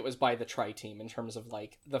felt like it was by the Tri-Team in terms of,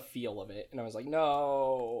 like, the feel of it. And I was like,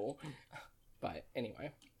 no. But,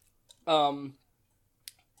 anyway.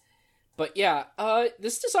 But, yeah,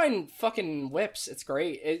 this design fucking whips. It's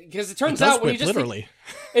great. Because it turns out when you just... literally.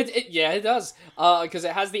 Yeah, it does. Because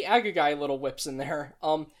it has the Agagai little whips in there.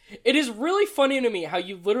 It is really funny to me how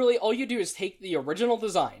you literally, all you do is take the original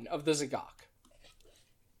design of the Zagok,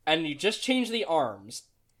 and you just change the arms,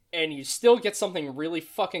 and you still get something really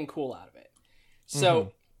fucking cool out of it.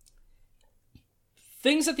 So,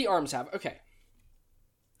 things that the arms have. Okay.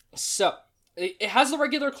 So, it has the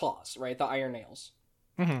regular claws, right? The iron nails.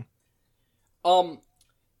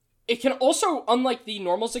 It can also, unlike the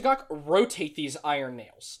normal Zagok, rotate these iron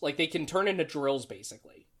nails. Like, they can turn into drills,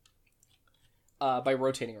 basically. By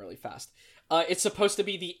rotating really fast. It's supposed to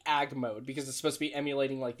be the AG mode, because it's supposed to be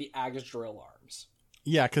emulating, like, the AG's drill arms.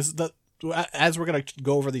 Yeah, because as we're going to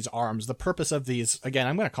go over these arms, the purpose of these, again,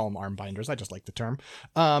 I'm going to call them arm binders, I just like the term,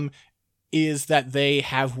 is that they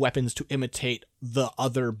have weapons to imitate the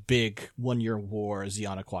other big one-year war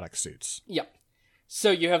Zeon Aquatic suits. Yep. So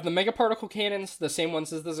you have the Mega Particle Cannons, the same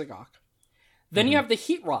ones as the Zagok. Then you have the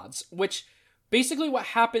Heat Rods, which basically what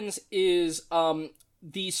happens is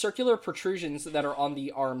the circular protrusions that are on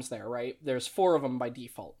the arms there, right? There's 4 of them by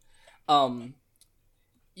default.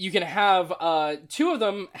 You can have 2 of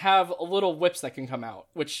them have little whips that can come out,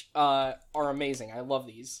 which are amazing. I love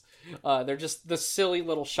these. They're just the silly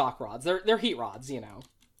little shock rods. They're heat rods, you know.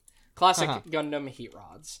 Classic Gundam heat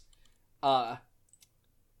rods.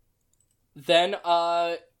 Then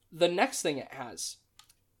the next thing it has,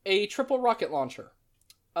 a triple rocket launcher.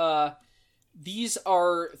 These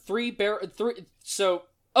are 3 so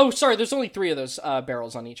sorry, there's only 3 of those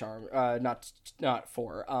barrels on each arm, not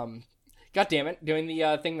 4. God damn it, doing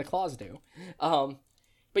the thing the claws do.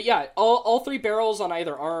 But yeah, all 3 barrels on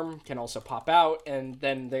either arm can also pop out, and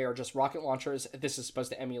then they are just rocket launchers. This is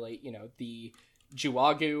supposed to emulate, the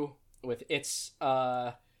Juagu with its,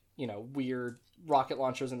 weird rocket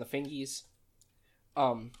launchers and the fingies.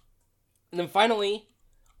 And then finally,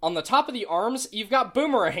 on the top of the arms, you've got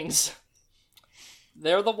boomerangs.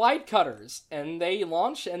 They're the wide cutters, and they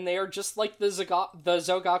launch, and they are just like the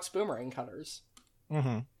Zogok's boomerang cutters.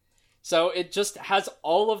 So it just has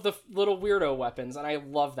all of the little weirdo weapons, and I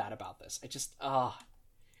love that about this.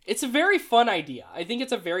 It's a very fun idea. I think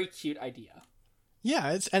it's a very cute idea.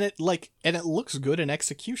 Yeah, it looks good in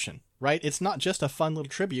execution, right? It's not just a fun little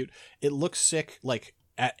tribute. It looks sick, like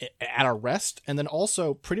at a rest, and then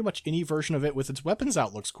also pretty much any version of it with its weapons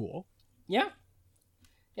out looks cool. Yeah,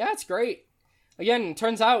 it's great. Again, it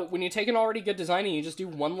turns out when you take an already good design and you just do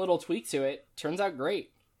one little tweak to it, turns out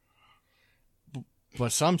great.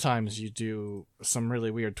 But sometimes you do some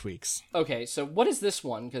really weird tweaks. Okay, so what is this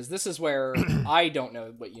one? Because this is where I don't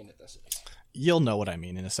know what unit this is. You'll know what I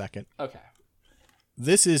mean in a second. Okay.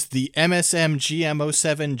 This is the MSM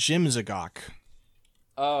GM07 Jim Zagok.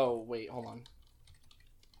 Oh, wait, hold on.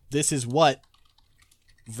 This is what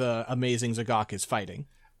the Amazing Zagok is fighting.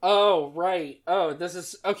 Oh, right. Oh, this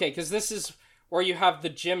is... Okay, because this is where you have the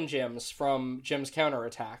Jims from Jim's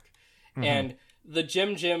Counterattack. And the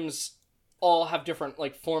Jims all have different,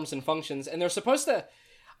 like, forms and functions, and they're supposed to...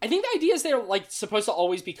 I think the idea is they're, like, supposed to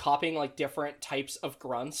always be copying, like, different types of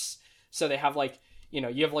grunts. So they have, like, you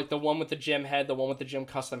have, like, the one with the Jim head, the one with the Jim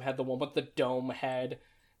custom head, the one with the dome head,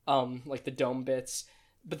 like, the dome bits.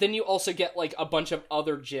 But then you also get, like, a bunch of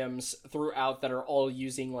other gyms throughout that are all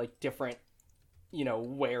using, like, different,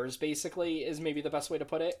 wares, basically, is maybe the best way to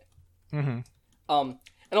put it. Mm-hmm. And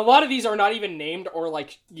a lot of these are not even named or,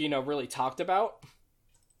 like, really talked about.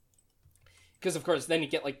 Because, of course, then you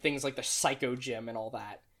get, like, things like the Psycho Gym and all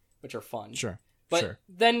that, which are fun. Sure. But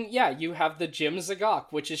then, yeah, you have the Gym Zagok,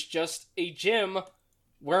 which is just a gym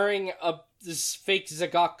wearing this fake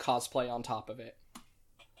Zagok cosplay on top of it.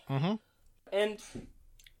 Mm-hmm. And,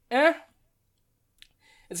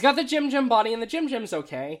 it's got the Gym body, and the Gym's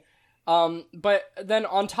okay. But then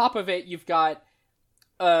on top of it, you've got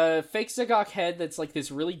a fake Zagok head that's like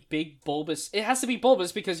this really big bulbous... It has to be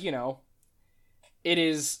bulbous because, it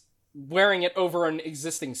is wearing it over an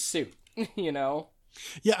existing suit,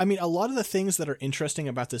 Yeah, I mean, a lot of the things that are interesting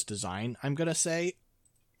about this design, I'm going to say,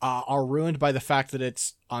 are ruined by the fact that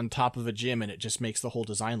it's on top of a gym and it just makes the whole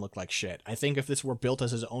design look like shit. I think if this were built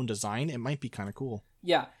as his own design, it might be kind of cool.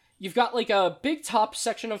 Yeah, you've got like a big top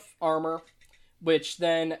section of armor, which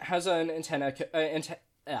then has an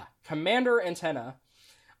commander antenna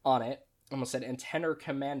on it. Almost said antenna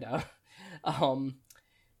commander.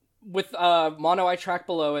 With mono eye track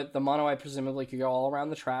below it. The mono eye presumably could go all around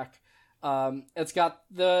the track. It's got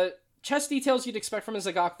the chest details you'd expect from a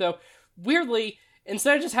Zagok, though. Weirdly,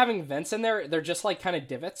 instead of just having vents in there, they're just like kind of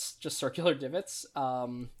divots, just circular divots,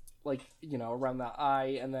 around the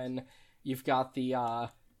eye. And then you've got the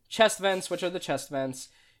chest vents, which are the chest vents.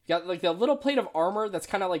 You've got like the little plate of armor that's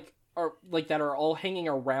kind of like that are all hanging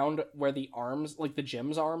around where the arms, like the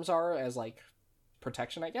Gym's arms are, as like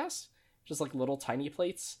protection, I guess. Just like little tiny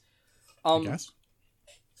plates. I guess.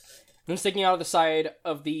 Then sticking out of the side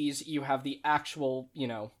of these, you have the actual,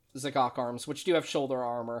 Zagok arms, which do have shoulder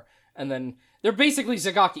armor. And then they're basically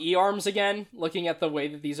Zagok E-arms again, looking at the way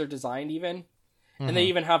that these are designed even. Mm-hmm. And they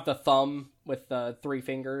even have the thumb with the 3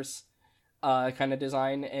 fingers kind of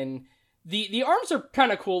design. And the arms are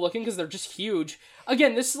kind of cool looking because they're just huge.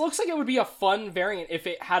 Again, this looks like it would be a fun variant if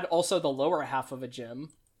it had also the lower half of a Gym.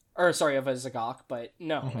 Or, sorry, of a Zagok, but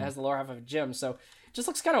no, It has the lower half of a Gym, so it just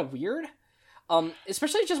looks kind of weird.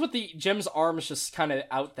 Especially just with the Gym's arms just kind of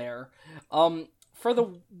out there. For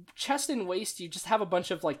the chest and waist, you just have a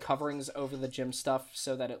bunch of, like, coverings over the Gym stuff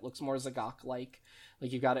so that it looks more Zagok-like.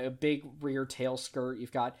 Like, you've got a big rear tail skirt,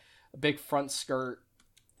 you've got a big front skirt,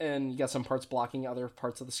 and you got some parts blocking other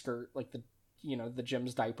parts of the skirt, like the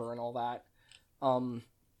Gym's diaper and all that.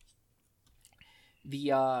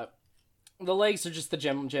 The legs are just the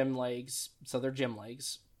gym legs, so they're gym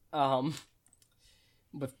legs.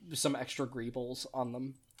 With some extra greebles on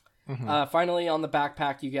them. Mm-hmm. Finally, on the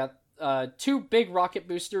backpack, you got 2 big rocket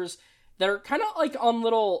boosters that are kind of like on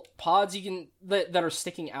little pods that are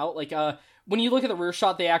sticking out. Like when you look at the rear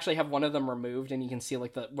shot, they actually have one of them removed, and you can see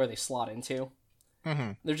like where they slot into.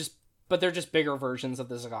 Mm-hmm. They're just bigger versions of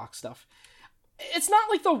the Zagok stuff. It's not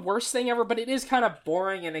like the worst thing ever, but it is kind of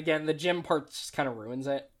boring, and again, the Gym part just kind of ruins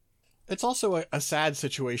it. It's also a sad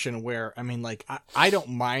situation where, I mean, like, I don't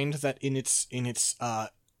mind that in its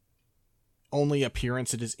only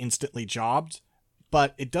appearance it is instantly jobbed,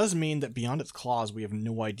 but it does mean that beyond its claws, we have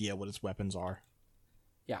no idea what its weapons are.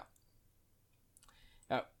 Yeah.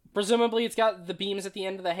 Presumably it's got the beams at the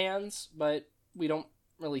end of the hands, but we don't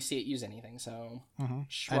really see it use anything, so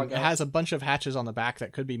shrug and it has a bunch of hatches on the back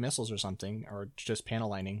that could be missiles or something, or just panel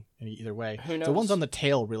lining, either way. Who knows? The ones on the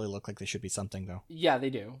tail really look like they should be something, though. Yeah, they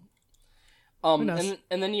do. And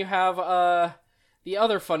then you have the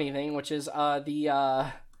other funny thing, which is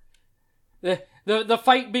the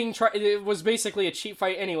fight being it was basically a cheap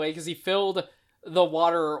fight anyway, because he filled the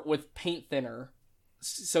water with paint thinner.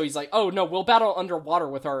 So he's like, "Oh no, we'll battle underwater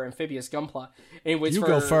with our amphibious Gunpla." And he waits you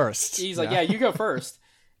go first. He's like, "Yeah, you go first."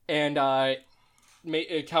 And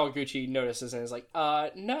Kawaguchi notices and is like,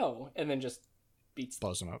 "No," and then just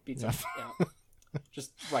blows him up. Beats him. Yeah.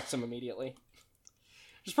 Just wrecks him immediately.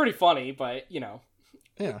 It's pretty funny, but, yeah,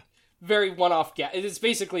 very one-off gag. It's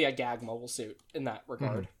basically a gag mobile suit in that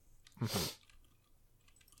regard.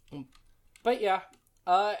 Mm-hmm. But yeah,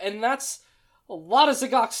 and that's a lot of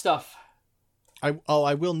Zagok stuff. I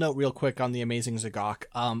will note real quick on the Amazing Zagok.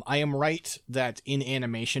 I am right that in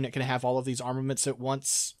animation it can have all of these armaments at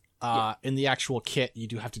once. Yeah. In the actual kit, you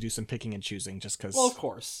do have to do some picking and choosing, just because. Well, of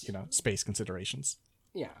course, space considerations.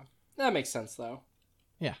 Yeah, that makes sense though.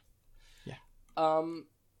 Yeah.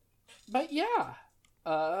 But yeah,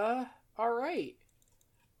 all right.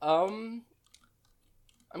 I'm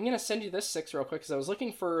gonna send you this 6 real quick because I was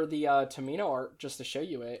looking for the Tamino art just to show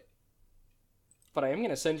you it. But I am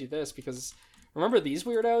gonna send you this because remember these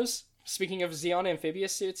weirdos? Speaking of Zeon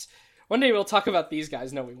amphibious suits, one day we'll talk about these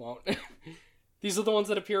guys. No, we won't. These are the ones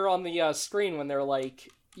that appear on the screen when they're like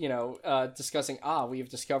discussing, we've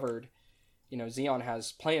discovered, Zeon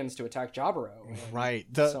has plans to attack Jaburo. Right.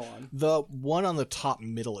 So on. The one on the top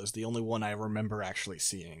middle is the only one I remember actually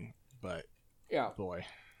seeing, but yeah, boy.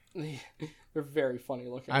 They're very funny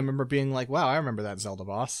looking. I remember being like, wow, I remember that Zelda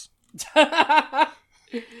boss.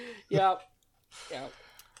 Yeah.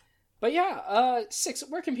 But yeah, Six,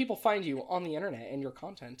 where can people find you on the internet and your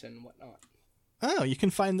content and whatnot? Oh, you can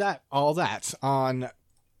find all that on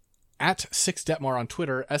at 6detmar on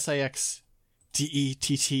Twitter,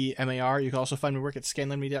 SIXDETTMAR. You can also find me work at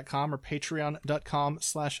scanlinemedia.com or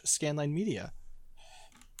patreon.com/scanlinemedia.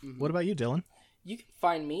 Mm-hmm. What about you, Dylan? You can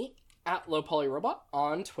find me at lowpolyrobot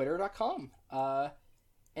on twitter.com.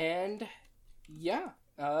 And yeah,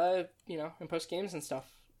 and post games and stuff.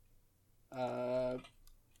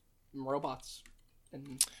 Robots.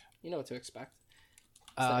 And you know what to expect.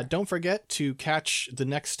 Don't forget to catch the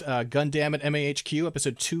next Gundam at MAHQ,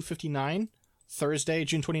 episode 259, Thursday,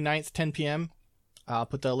 June 29th, 10 p.m. I'll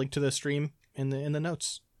put the link to the stream in the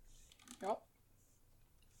notes. Yep.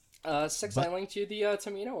 Six, I linked you the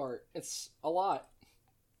Tomino art. It's a lot.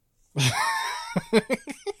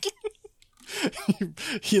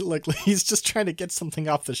 He's just trying to get something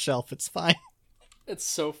off the shelf. It's fine. It's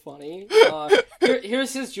so funny.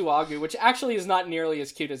 Here's his Juagu, which actually is not nearly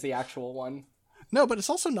as cute as the actual one. No, but it's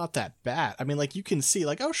also not that bad. I mean, like, you can see,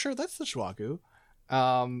 like, oh, sure, that's the Juagu.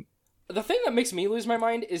 The thing that makes me lose my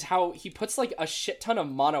mind is how he puts, like, a shit ton of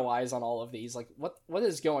mono eyes on all of these. Like, what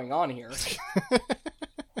is going on here?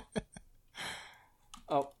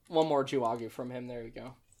 Oh, one more Juagu from him. There you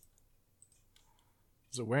go.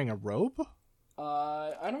 Is it wearing a robe?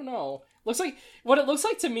 I don't know. What it looks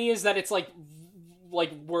like to me is that it's like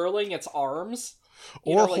whirling its arms.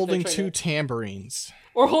 Or holding two tambourines.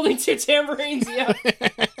 Or holding two tambourines, yeah.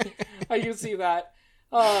 I can see that.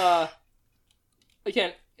 I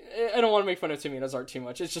don't want to make fun of Tomino's art too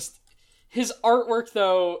much. It's just, his artwork,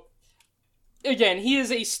 though, again, he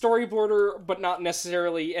is a storyboarder, but not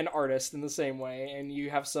necessarily an artist in the same way, and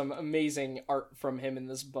you have some amazing art from him in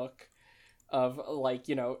this book of, like,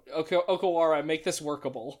 Okawara, make this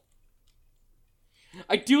workable.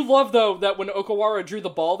 I do love, though, that when Okawara drew the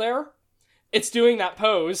ball there, it's doing that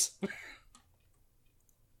pose.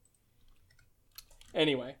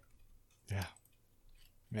 Anyway.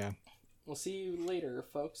 Yeah. We'll see you later,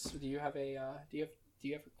 folks. Do you have a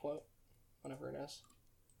quote? Whatever it is.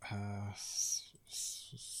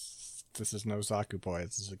 This is no Zaku boy.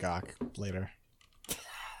 This is a Zagak. Later.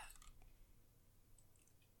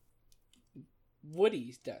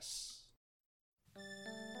 Woody des.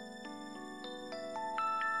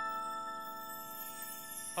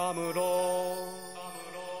 アムロ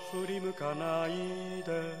振り向かない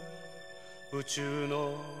で宇宙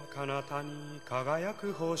の彼方に輝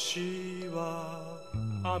く星は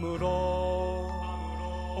アムロ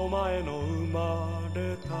お前の生ま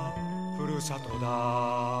れたふるさとだ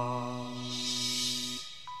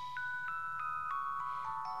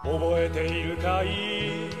覚えているか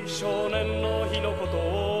い少年の日のこと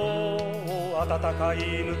を暖か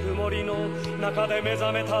いぬくもりの中で目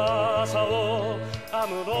覚めた朝をア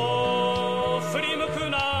ムロ振り向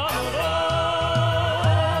くなア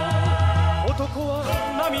ムロ男は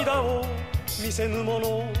涙を見せぬも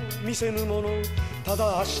のた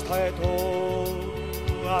だ明日へと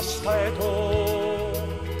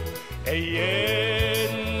永遠